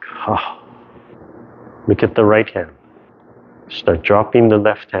 unlock. Look at the right hand. Start dropping the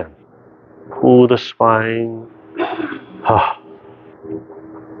left hand. Pull the spine.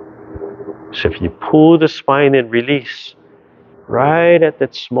 So if you pull the spine and release, right at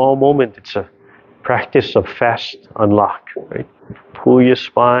that small moment, it's a practice of fast unlock, right? Pull your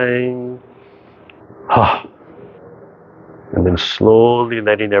spine. And then slowly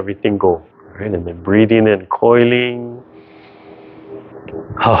letting everything go, right? And then breathing and coiling.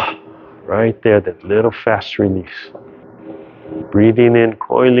 Right there, that little fast release. Breathing in,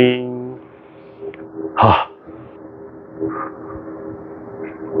 coiling.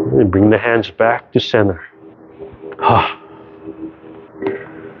 And bring the hands back to center.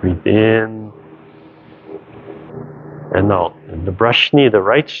 Breathe in and out. And the brush knee, the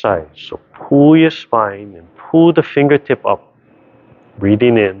right side. So pull your spine and pull the fingertip up.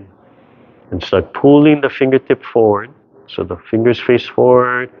 Breathing in and start pulling the fingertip forward. So the fingers face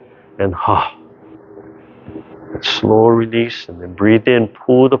forward and slow release, and then breathe in,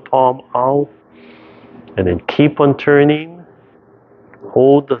 pull the palm out, and then keep on turning.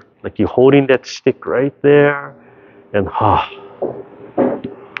 Hold like you're holding that stick right there, and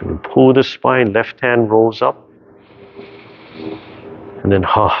pull the spine. Left hand rolls up, and then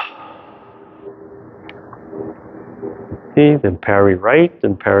Okay, then parry right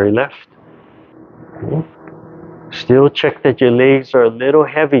and parry left. Okay. Still check that your legs are a little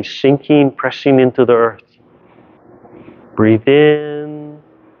heavy, sinking, pressing into the earth. Breathe in,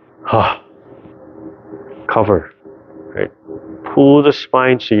 cover, right? Pull the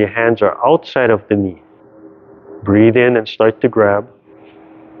spine so your hands are outside of the knee. Breathe in and start to grab.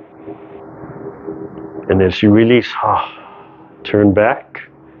 And as you release, turn back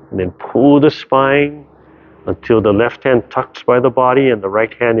and then pull the spine until the left hand tucks by the body and the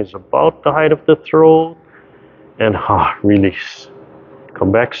right hand is about the height of the throat. And release.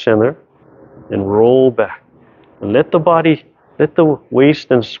 Come back center and roll back. And let the body, let the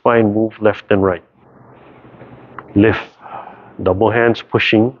waist and spine move left and right. Lift. Double hands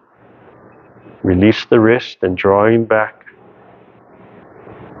pushing. Release the wrist and drawing back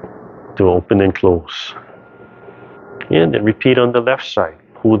to open and close. And then repeat on the left side.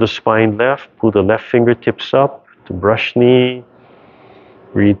 Pull the spine left, pull the left fingertips up to brush knee.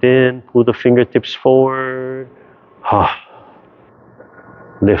 Breathe in, pull the fingertips forward.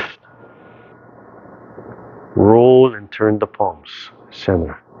 Lift. Roll and turn the palms.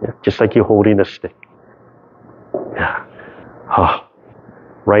 Center. Yeah. Just like you're holding a stick. Yeah.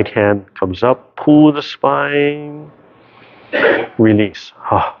 Right hand comes up. Pull the spine. Release.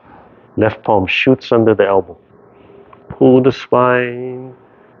 Left palm shoots under the elbow. Pull the spine.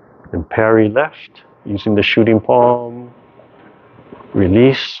 And parry left. Using the shooting palm.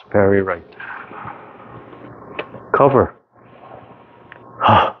 Release. Parry right. Cover.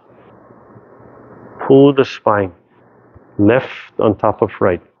 Pull the spine. Left on top of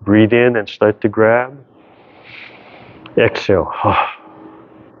right. Breathe in and start to grab. Exhale.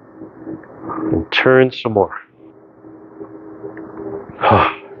 And turn some more.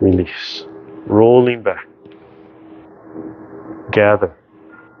 Release. Rolling back. Gather.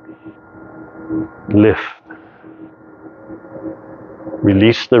 Lift.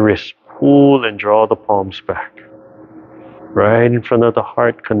 Release the wrist. Pull and draw the palms back. Right in front of the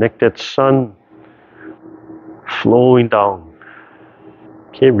heart, connect that sun flowing down.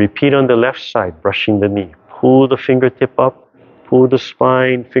 Okay, repeat on the left side, brushing the knee. Pull the fingertip up, pull the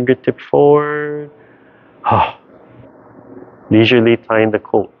spine, fingertip forward. Leisurely tying the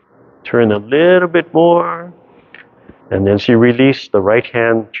coat. Turn a little bit more. And as you release, the right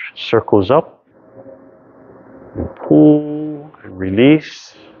hand circles up. And pull and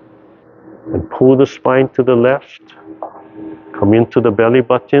release. And pull the spine to the left. Come into the belly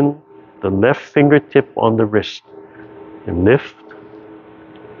button, the left fingertip on the wrist, and lift,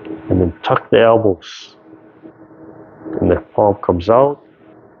 and then tuck the elbows. And the palm comes out,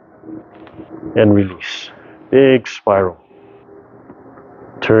 and release. Big spiral.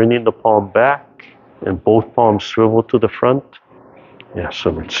 Turning the palm back, and both palms swivel to the front. Yeah,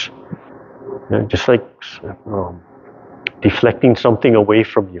 so it's just like deflecting something away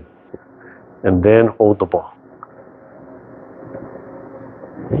from you. And then hold the ball.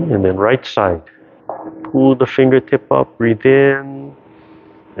 And then right side. Pull the fingertip up, breathe in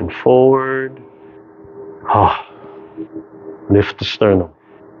and forward. Lift the sternum.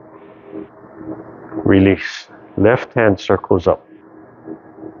 Release. Left hand circles up.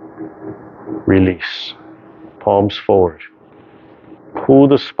 Release. Palms forward. Pull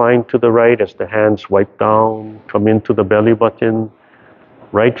the spine to the right as the hands wipe down. Come into the belly button.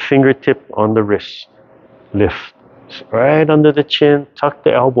 Right fingertip on the wrist. Lift. Right under the chin. Tuck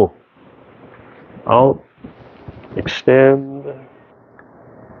the elbow. Out. Extend.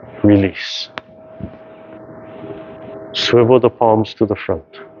 Release. Swivel the palms to the front.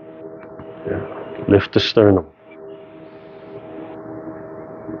 Yeah. Lift the sternum.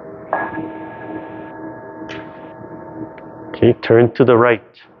 Okay, turn to the right.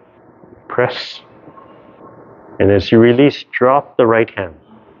 Press. And as you release, drop the right hand.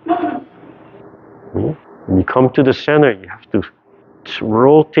 When you come to the center, you have to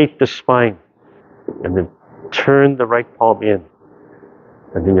rotate the spine and then turn the right palm in.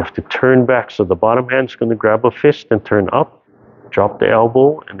 And then you have to turn back. So the bottom hand's going to grab a fist and turn up. Drop the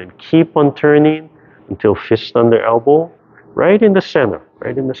elbow and then keep on turning until fist under elbow. Right in the center.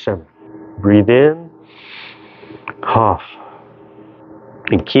 Right in the center. Breathe in. Half.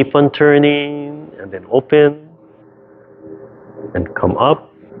 And keep on turning and then open. And come up.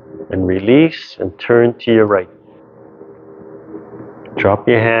 And release and turn to your right. Drop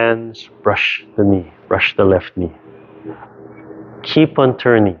your hands. Brush the knee. Brush the left knee. Keep on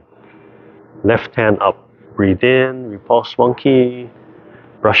turning. Left hand up. Breathe in. Repulse monkey.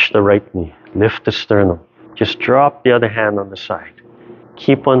 Brush the right knee. Lift the sternum. Just drop the other hand on the side.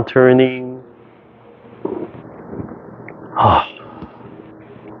 Keep on turning.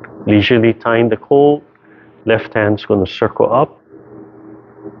 Leisurely tying the colt. Left hand's going to circle up.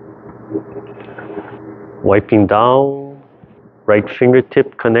 Wiping down. Right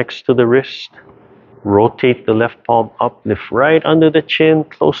fingertip connects to the wrist. Rotate the left palm up. Lift right under the chin,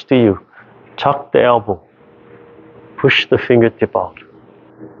 close to you. Tuck the elbow. Push the fingertip out.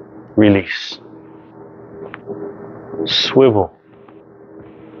 Release. Swivel.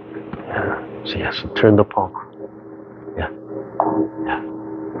 Yeah. So yes, turn the palm. Yeah. Yeah.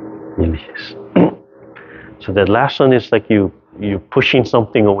 Release. So that last one is like you pushing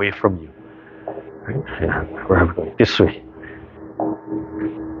something away from you. Right? Yeah. Where are we going? This way.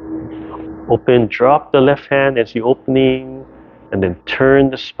 Open, drop the left hand as you're opening, and then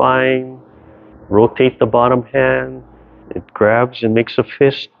turn the spine. Rotate the bottom hand. It grabs and makes a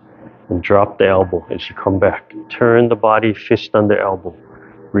fist, and drop the elbow as you come back. Turn the body, fist under elbow.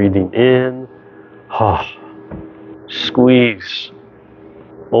 Breathing in. Squeeze.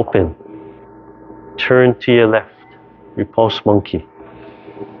 Open. Turn to your left. Repulse monkey.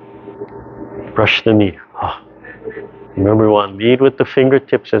 Brush the knee. Remember, we want to lead with the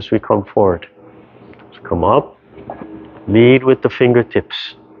fingertips as we come forward. So come up. Lead with the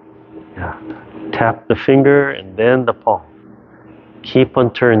fingertips. Yeah. Tap the finger and then the palm. Keep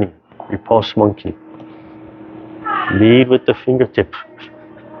on turning. Repulse monkey. Lead with the fingertip.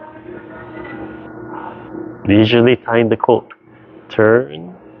 Leisurely tying the coat.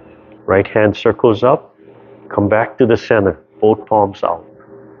 Turn. Right hand circles up. Come back to the center. Both palms out.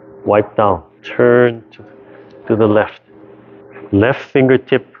 Wipe down. Turn to the left. Left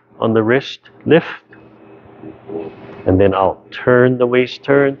fingertip on the wrist. Lift. And then out. Turn the waist.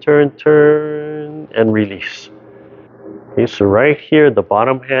 Turn. And release. Okay, so right here, the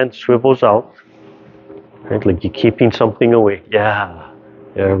bottom hand swivels out. Right, like you're keeping something away. Yeah.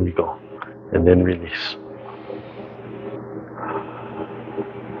 There we go. And then release.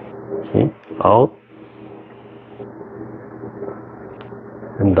 Okay, out.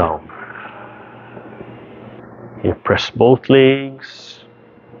 And down. You press both legs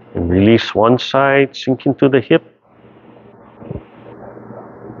and release one side, sink into the hip.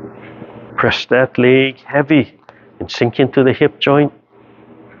 Press that leg heavy and sink into the hip joint.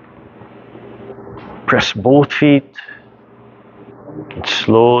 Press both feet and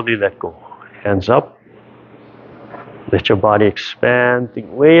slowly let go. Hands up. Let your body expand,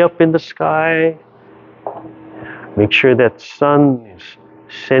 think way up in the sky. Make sure that sun is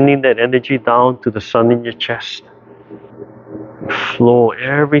sending that energy down to the sun in your chest. Flow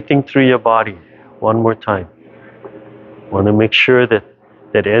everything through your body. One more time. Want to make sure that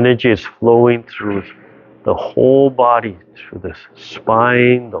that energy is flowing through the whole body, through the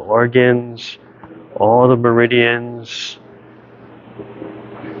spine, the organs, all the meridians,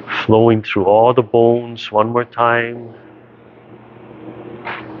 flowing through all the bones. One more time.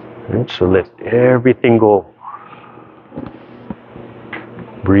 And so let everything go.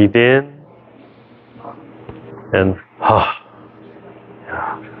 Breathe in and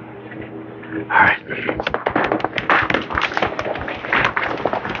yeah. All right.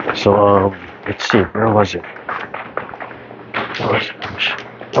 So let's see, where was it?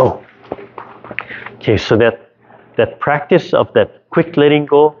 Oh, okay. So that that practice of that quick letting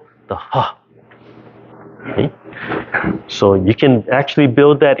go, the ha. Okay? So you can actually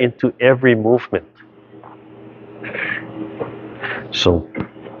build that into every movement. So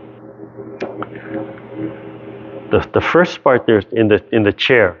the first part there's in the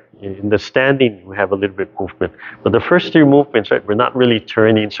chair, in the standing we have a little bit movement, but the first three movements, right, we're not really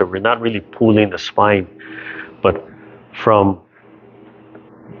turning, so we're not really pulling the spine. But from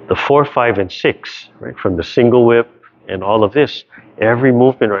the 4, 5, and 6, right, from the single whip and all of this, every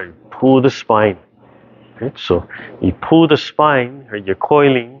movement, right, pull the spine. Right? So you pull the spine, or you're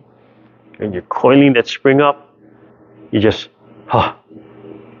coiling, and you're coiling that spring up. You just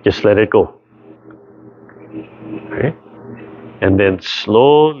let it go. Right? And then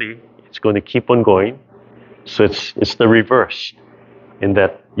slowly it's going to keep on going. So it's the reverse, in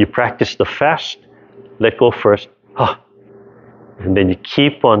that you practice the fast, let go first, and then you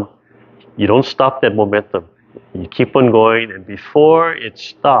keep on. You don't stop that momentum. You keep on going, and before it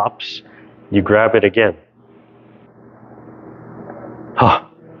stops, you grab it again.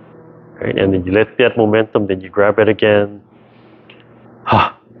 Right? And then you let that momentum, then you grab it again.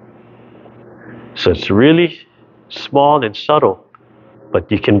 So it's really small and subtle,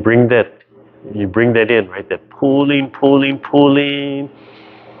 but you can bring that in, right? That pulling.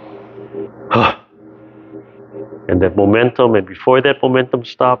 And that momentum, and before that momentum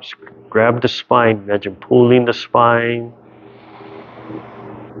stops, grab the spine. Imagine pulling the spine.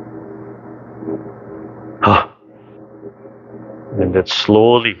 And then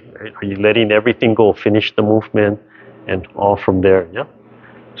slowly, right? Are you letting everything go? Finish the movement, and all from there. Yeah.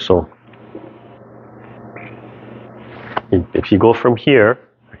 So if you go from here,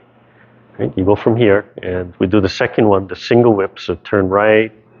 right? You go from here, and we do the second one, the single whip. So turn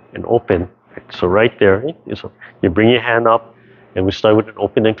right and open. Right? So right there, right? So you bring your hand up, and we start with an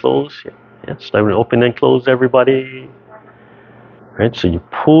open and close. Yeah. Start with an open and close, everybody. Right? So you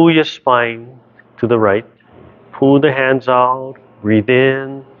pull your spine to the right. Pull the hands out, breathe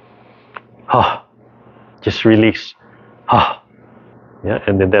in, just release, yeah,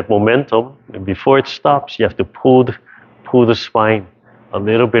 and then that momentum, and before it stops, you have to pull the spine a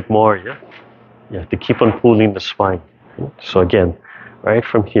little bit more, yeah? You have to keep on pulling the spine. So again, right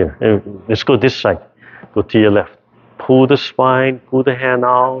from here, let's go this side, go to your left, pull the spine, pull the hand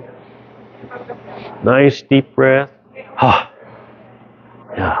out, nice deep breath,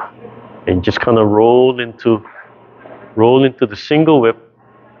 yeah, and just kind of roll into the single whip.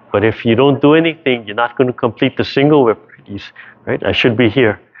 But if you don't do anything, you're not going to complete the single whip, right? I should be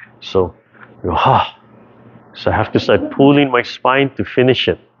here. So, so I have to start pulling my spine to finish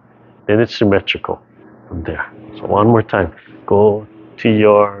it. Then it's symmetrical from there. So one more time. Go to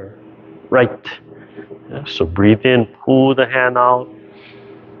your right. Yeah, so breathe in, pull the hand out.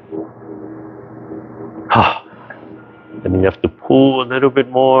 And then you have to pull a little bit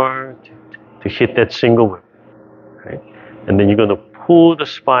more to hit that single whip. Right? And then you're going to pull the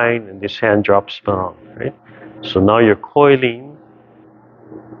spine, and this hand drops down, right? So now you're coiling.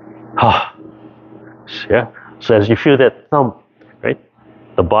 Yeah. So as you feel that thump, right?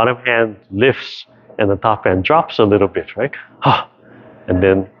 The bottom hand lifts and the top hand drops a little bit, right? And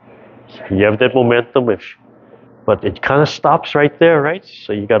then you have that momentum, but it kind of stops right there, right?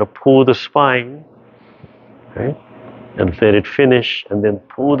 So you got to pull the spine, right? And let it finish, and then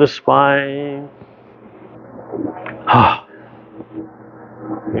pull the spine.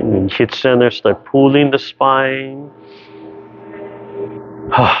 And then hit center, start pulling the spine.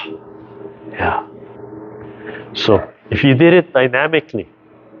 Yeah. So if you did it dynamically,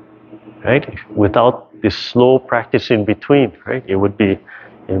 right, without this slow practice in between, right, it would be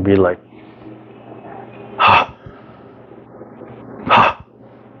like,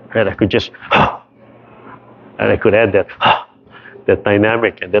 right, I could just, and I could add that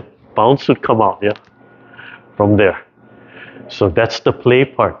dynamic, and that bounce would come out, yeah, from there. So that's the play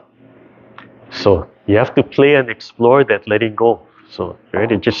part. So you have to play and explore that letting go. So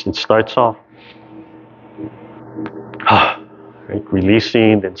right, it starts off, right,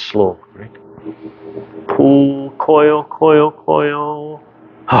 releasing, then slow, right? Pull, coil, coil,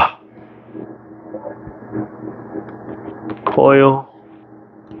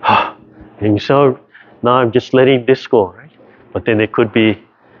 and you say, now I'm just letting this go, right? But then it could be,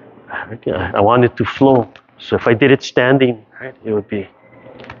 I want it to flow. So if I did it standing, right, it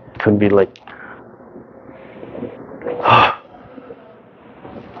could be like,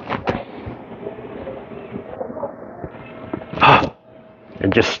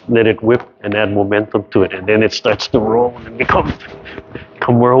 and just let it whip and add momentum to it, and then it starts to roll and become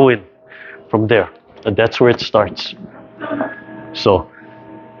whirlwind from there. And that's where it starts. So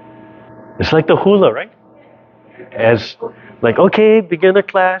it's like the hula, right? As like, okay, beginner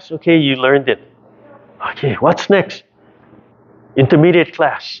class, okay, you learned it. Okay, what's next? Intermediate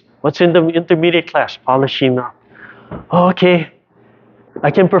class. What's in the intermediate class? Polishing up. Oh, okay,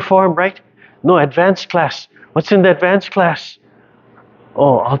 I can perform, right? No, advanced class. What's in the advanced class?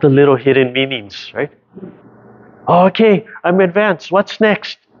 Oh, all the little hidden meanings, right? Oh, okay, I'm advanced. What's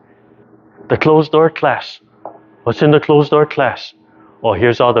next? The closed door class. What's in the closed door class? Oh,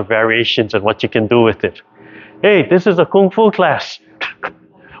 here's all the variations and what you can do with it. Hey, this is a Kung Fu class.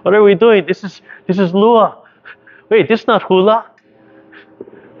 What are we doing? This is Lua. Wait, this is not Hula.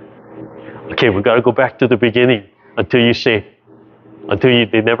 Okay, we gotta go back to the beginning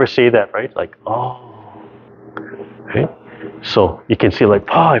they never say that, right? Like, oh, right? So you can see like,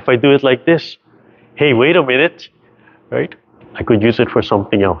 oh, if I do it like this, hey, wait a minute, right? I could use it for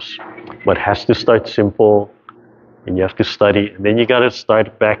something else. But it has to start simple, and you have to study, and then you gotta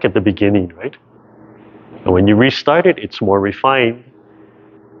start back at the beginning, right? And when you restart it, it's more refined.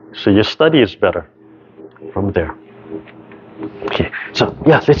 So your study is better from there. Okay, so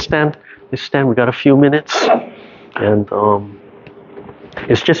yeah, let's stand. We got a few minutes, and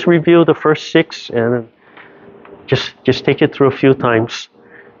let's just review the first 6, and just take it through a few times.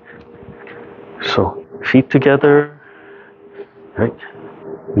 So feet together, right?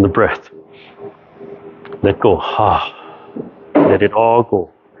 And the breath. Let go. Let it all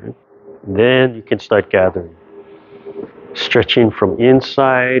go. Right? Then you can start gathering. Stretching from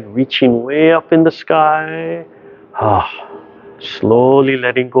inside, reaching way up in the sky. Slowly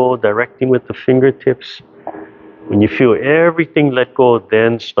letting go, directing with the fingertips. When you feel everything let go,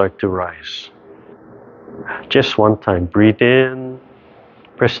 then start to rise. Just one time. Breathe in.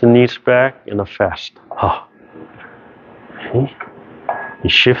 Press the knees back in a fast. Okay. You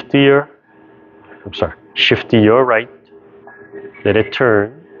shift to your right. Let it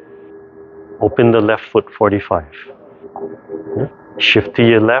turn. Open the left foot 45. Okay. Shift to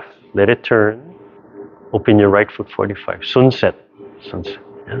your left. Let it turn. Open your right foot 45. Sunset.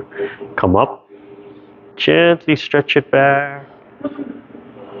 Yeah. Come up. Gently stretch it back.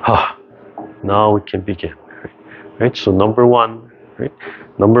 Now we can begin. Right? So number 1. Right?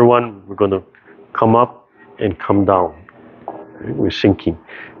 Number 1, we're going to come up and come down. Right? We're sinking.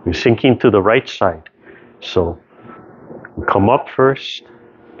 We're sinking to the right side. So we come up first.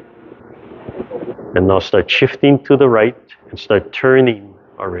 And now start shifting to the right and start turning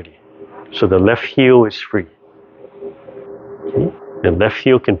already. So the left heel is free. Okay. The left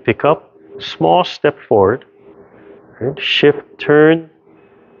heel can pick up, small step forward, right? Shift, turn,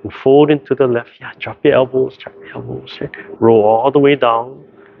 and fold into the left. Yeah, drop your elbows, right? Roll all the way down,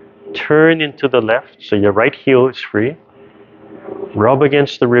 turn into the left, so your right heel is free. Rub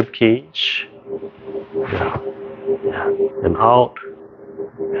against the rib cage. Yeah. And out,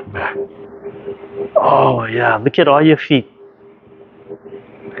 and back. Oh yeah, look at all your feet.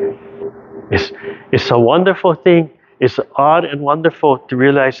 It's a wonderful thing. It's odd and wonderful to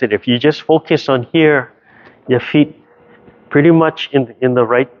realize that if you just focus on here, your feet pretty much in the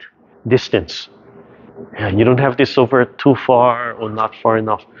right distance. Yeah, you don't have this over too far or not far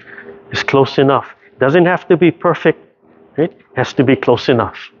enough. It's close enough. Doesn't have to be perfect, right? It has to be close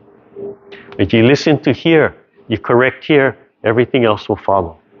enough. If you listen to here, you correct here, everything else will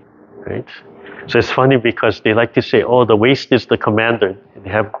follow, right? So it's funny because they like to say, oh, the waist is the commander.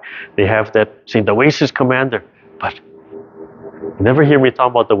 They have that saying, the waist is commander. But you never hear me talk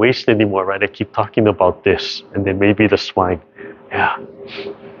about the waist anymore, right? I keep talking about this, and then maybe the spine. Yeah.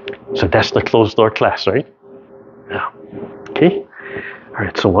 So that's the closed door class, right? Yeah. Okay. All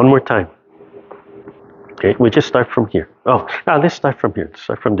right. So one more time. Okay. We just start from here. Let's start from here.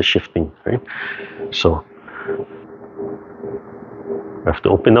 Start from the shifting, right? So we have to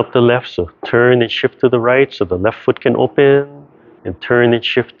open up the left, so turn and shift to the right, so the left foot can open, and turn and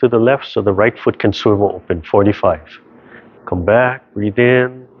shift to the left, so the right foot can swivel open, 45. Come back, breathe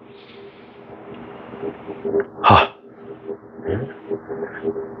in. Yeah.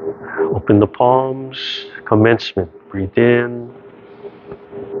 Open the palms, commencement, breathe in,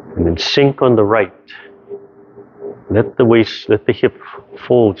 and then sink on the right. Let the waist, let the hip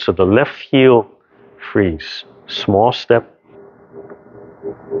fold, so the left heel frees. Small step.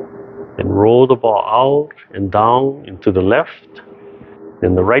 And roll the ball out and down into the left.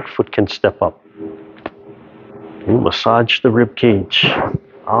 Then the right foot can step up. And massage the rib cage.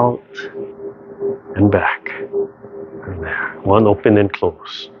 Out and back. And there. One open and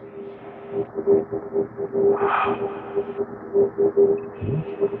close.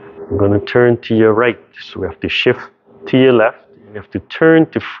 I'm going to turn to your right. So we have to shift to your left. You have to turn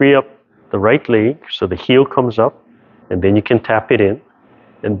to free up the right leg so the heel comes up. And then you can tap it in.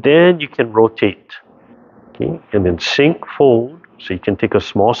 And then you can rotate. Okay, and then sink, fold. So you can take a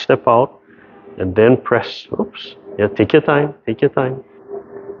small step out and then press. Oops. Yeah, take your time. Take your time.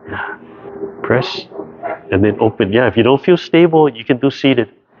 Yeah. Press and then open. Yeah, if you don't feel stable, you can do seated.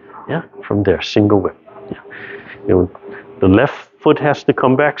 Yeah, from there, single whip. Yeah. You know, the left foot has to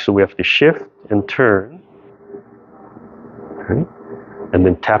come back, so we have to shift and turn. Right? And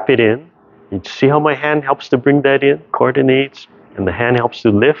then tap it in. You see how my hand helps to bring that in, coordinates, and the hand helps to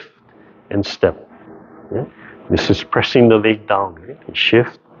lift and step. Yeah? This is pressing the leg down, right? And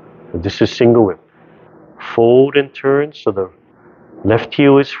shift. And this is single whip. Fold and turn so the left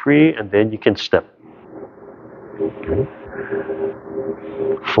heel is free, and then you can step. Okay.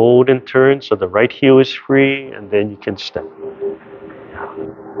 Fold and turn so the right heel is free, and then you can step.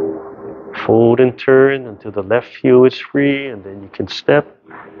 Yeah. Fold and turn until the left heel is free, and then you can step.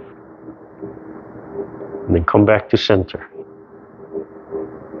 And then come back to center.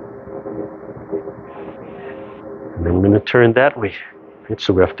 And then we're going to turn that way. Right?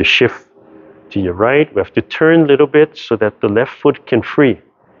 So we have to shift to your right. We have to turn a little bit so that the left foot can free.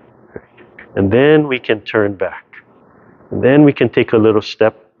 Right? And then we can turn back. And then we can take a little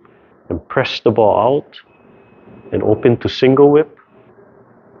step and press the ball out and open to single whip.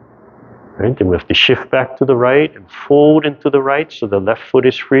 Right? Then we have to shift back to the right and fold into the right so the left foot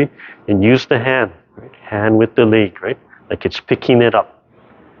is free, and use the hand. Right? Hand with the leg, right? Like it's picking it up.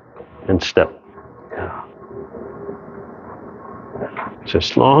 And step. Yeah. So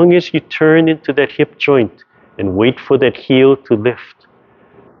as long as you turn into that hip joint and wait for that heel to lift,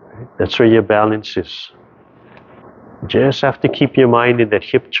 right? That's where your balance is. Just have to keep your mind in that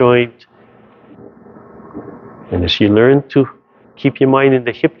hip joint. And as you learn to keep your mind in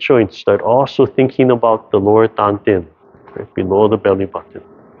the hip joint, start also thinking about the lower dantian, right? Below the belly button.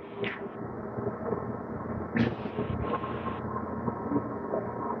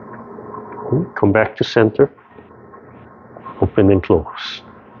 Come back to center. Open and close.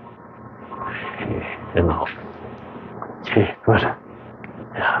 And out. Okay, good.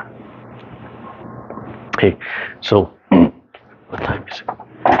 Yeah. Okay, so what time is it?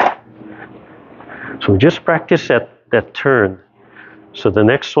 So we just practiced that turn. So the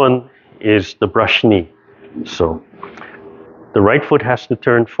next one is the brush knee. So the right foot has to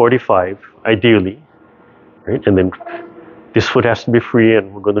turn 45, ideally, right? And then this foot has to be free,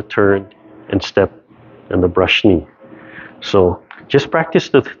 and we're going to turn and step and the brush knee. So just practice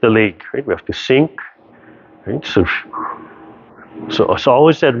the leg, right? We have to sink, right? So it's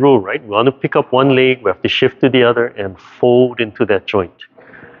always that rule, right? We want to pick up one leg, we have to shift to the other and fold into that joint.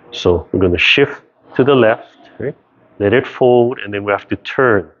 So we're going to shift to the left, right? Let it fold, and then we have to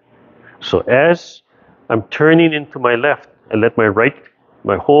turn. So as I'm turning into my left, I let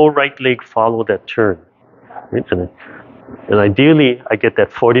my whole right leg follow that turn, right? And ideally, I get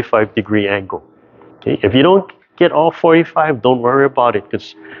that 45-degree angle. Okay? If you don't get all 45, don't worry about it,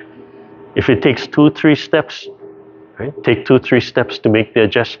 because if it takes 2-3 steps, right? Take 2-3 steps to make the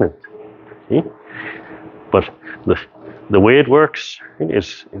adjustment. Okay? But the way it works, right,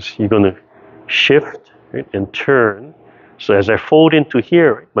 is you're going to shift, right, and turn. So as I fold into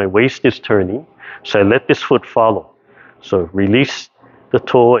here, right, my waist is turning, so I let this foot follow. So release the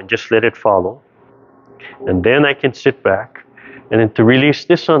toe and just let it follow. And then I can sit back. And then to release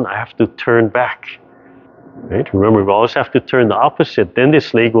this one, I have to turn back. Right? Remember, we always have to turn the opposite. Then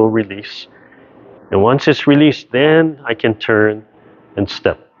this leg will release. And once it's released, then I can turn and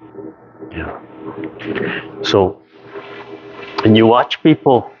step. Yeah. So, and you watch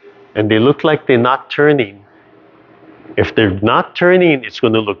people, and they look like they're not turning. If they're not turning, it's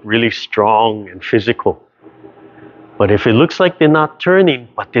going to look really strong and physical. But if it looks like they're not turning,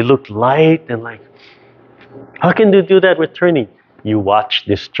 but they look light and like, how can they do that with turning? You watch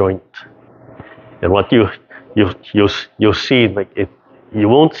this joint, and what you'll see, like it, you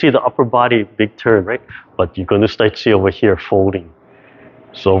won't see the upper body big turn, right? But you're going to start to see over here folding.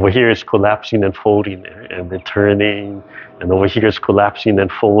 So over here is collapsing and folding, and then turning, and over here is collapsing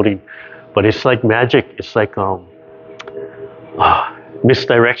and folding. But it's like magic. It's like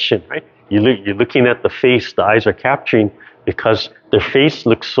misdirection, right? You're looking at the face, the eyes are capturing, because their face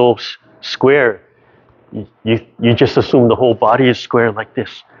looks so square. You just assume the whole body is square like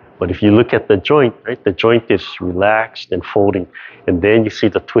this. But if you look at the joint, right, the joint is relaxed and folding, and then you see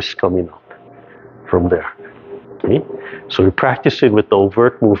the twist coming up from there. Okay? So we practice it with the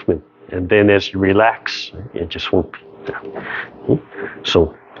overt movement, and then as you relax, it just won't be there. Okay?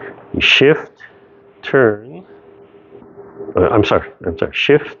 So you shift, turn.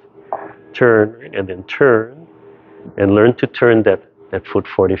 Shift, turn, and then turn, and learn to turn that foot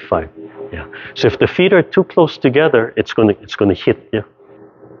 45. Yeah. So if the feet are too close together, it's gonna hit you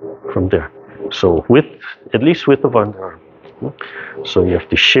from there. So at least width of underarm. So you have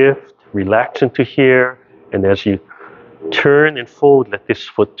to shift, relax into here, and as you turn and fold, let this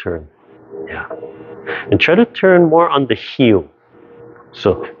foot turn. Yeah. And try to turn more on the heel.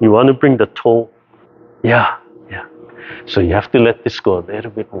 So you want to bring the toe. Yeah. So you have to let this go a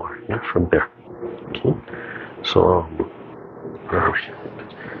little bit more, from there. Okay. So where are we?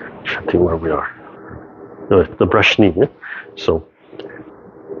 I'm trying to think where we are. No, the brush knee. Yeah? So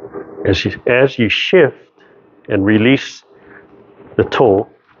as you shift and release the toe,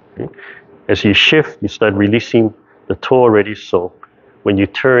 okay? As you shift, you start releasing the toe already. So when you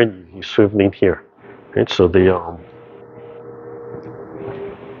turn, you swiveling here. Right? So the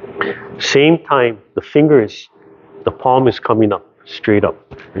same time, the palm is coming up, straight up.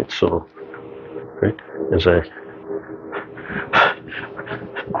 Right? So, right, as I,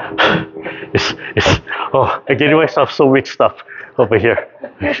 I'm getting myself so mixed up over here.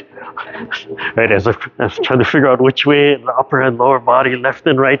 Right, as I was trying to figure out which way, the upper and lower body, left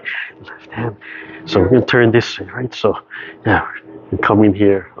and right, left hand. So we're going to turn this way, right? So, yeah, we're coming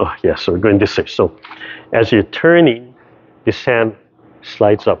here. Oh, yeah, so we're going this way. So, as you're turning, this hand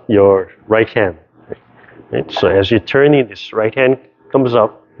slides up, your right hand. Right? So as you're turning, this right hand comes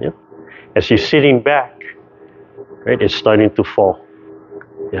up. Yeah. As you're sitting back, right, it's starting to fall.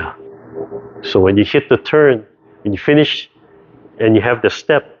 Yeah. So when you hit the turn, when you finish, and you have the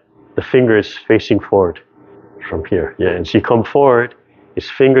step, the finger is facing forward from here. Yeah. As you come forward, it's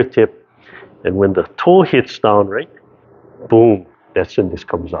fingertip, and when the toe hits down, right, boom, that's when this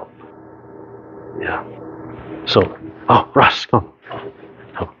comes up. Yeah. So, Ross, come.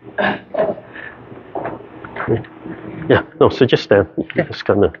 Yeah, no, so just stand. Just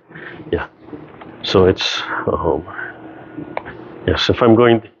kind of, yeah. So it's, so if I'm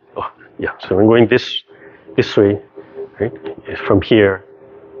going, so I'm going this way, right? From here,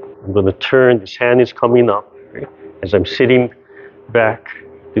 I'm going to turn. This hand is coming up, right? As I'm sitting back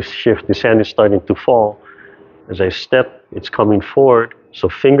to shift, this hand is starting to fall. As I step, it's coming forward. So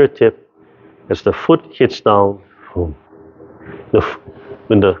fingertip, as the foot hits down, boom.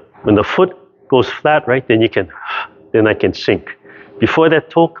 When the foot goes flat, right, then I can sink. Before that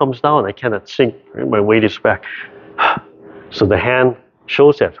toe comes down, I cannot sink. Right? My weight is back. So the hand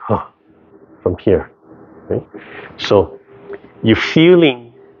shows that from here. Right? So you're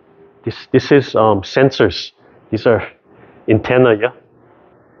feeling this. This is sensors. These are antenna, yeah.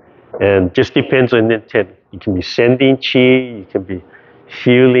 And just depends on the intent. You can be sending chi. You can be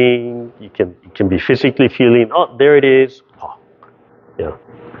feeling. You can be physically feeling. Oh, there it is. Yeah,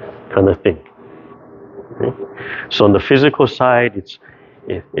 kind of thing. Okay. So on the physical side,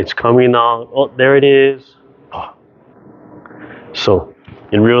 it's coming out. Oh, there it is. Oh. So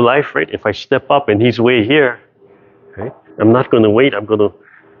in real life, right? If I step up and he's way here, right? I'm not going to wait. I'm going to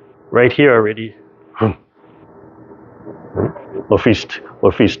right here already. Or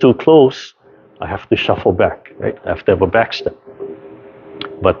if he's too close, I have to shuffle back. Right? I have to have a back step.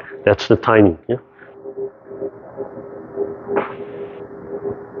 But that's the timing. Yeah.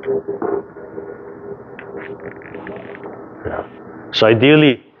 So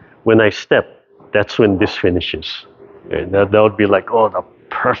ideally, when I step, that's when this finishes. And that would be like, the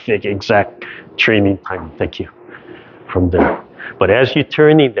perfect, exact training time. Thank you. From there. But as you're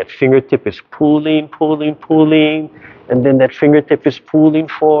turning, that fingertip is pulling, and then that fingertip is pulling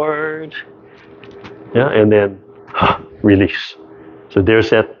forward. Yeah, and then release. So there's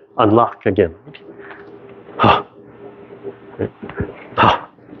that unlock again.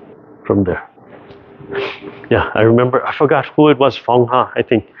 From there. Yeah, I remember, I forgot who it was, Fong Ha, I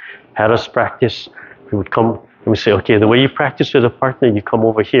think, had us practice. We would come and we say, okay, the way you practice with a partner, you come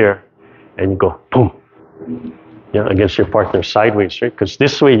over here and you go, boom. Yeah, against your partner sideways, right? Because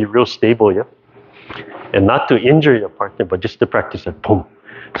this way you're real stable, yeah? And not to injure your partner, but just to practice that, boom.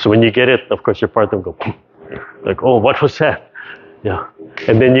 So when you get it, of course, your partner will go, boom. Like, what was that? Yeah.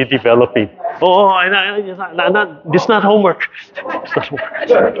 And then you develop it. This is not homework. It's not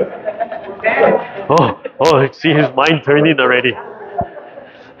homework. See his mind turning already.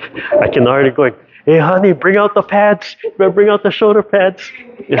 I can already go, hey, honey, bring out the pads. Bring out the shoulder pads.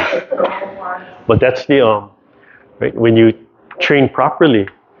 Yeah. But that's the, right? When you train properly,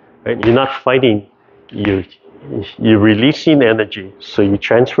 right? You're not fighting. You're releasing energy. So you're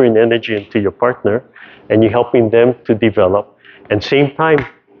transferring energy into your partner and you're helping them to develop. And same time,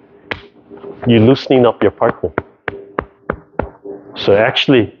 you're loosening up your partner. So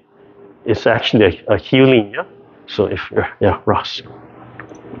it's actually a healing, yeah? So if you're, Ross.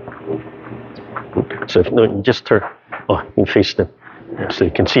 So if no, you just turn, you can face them. Yeah, so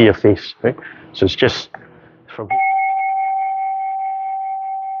you can see your face, right? So it's just from here.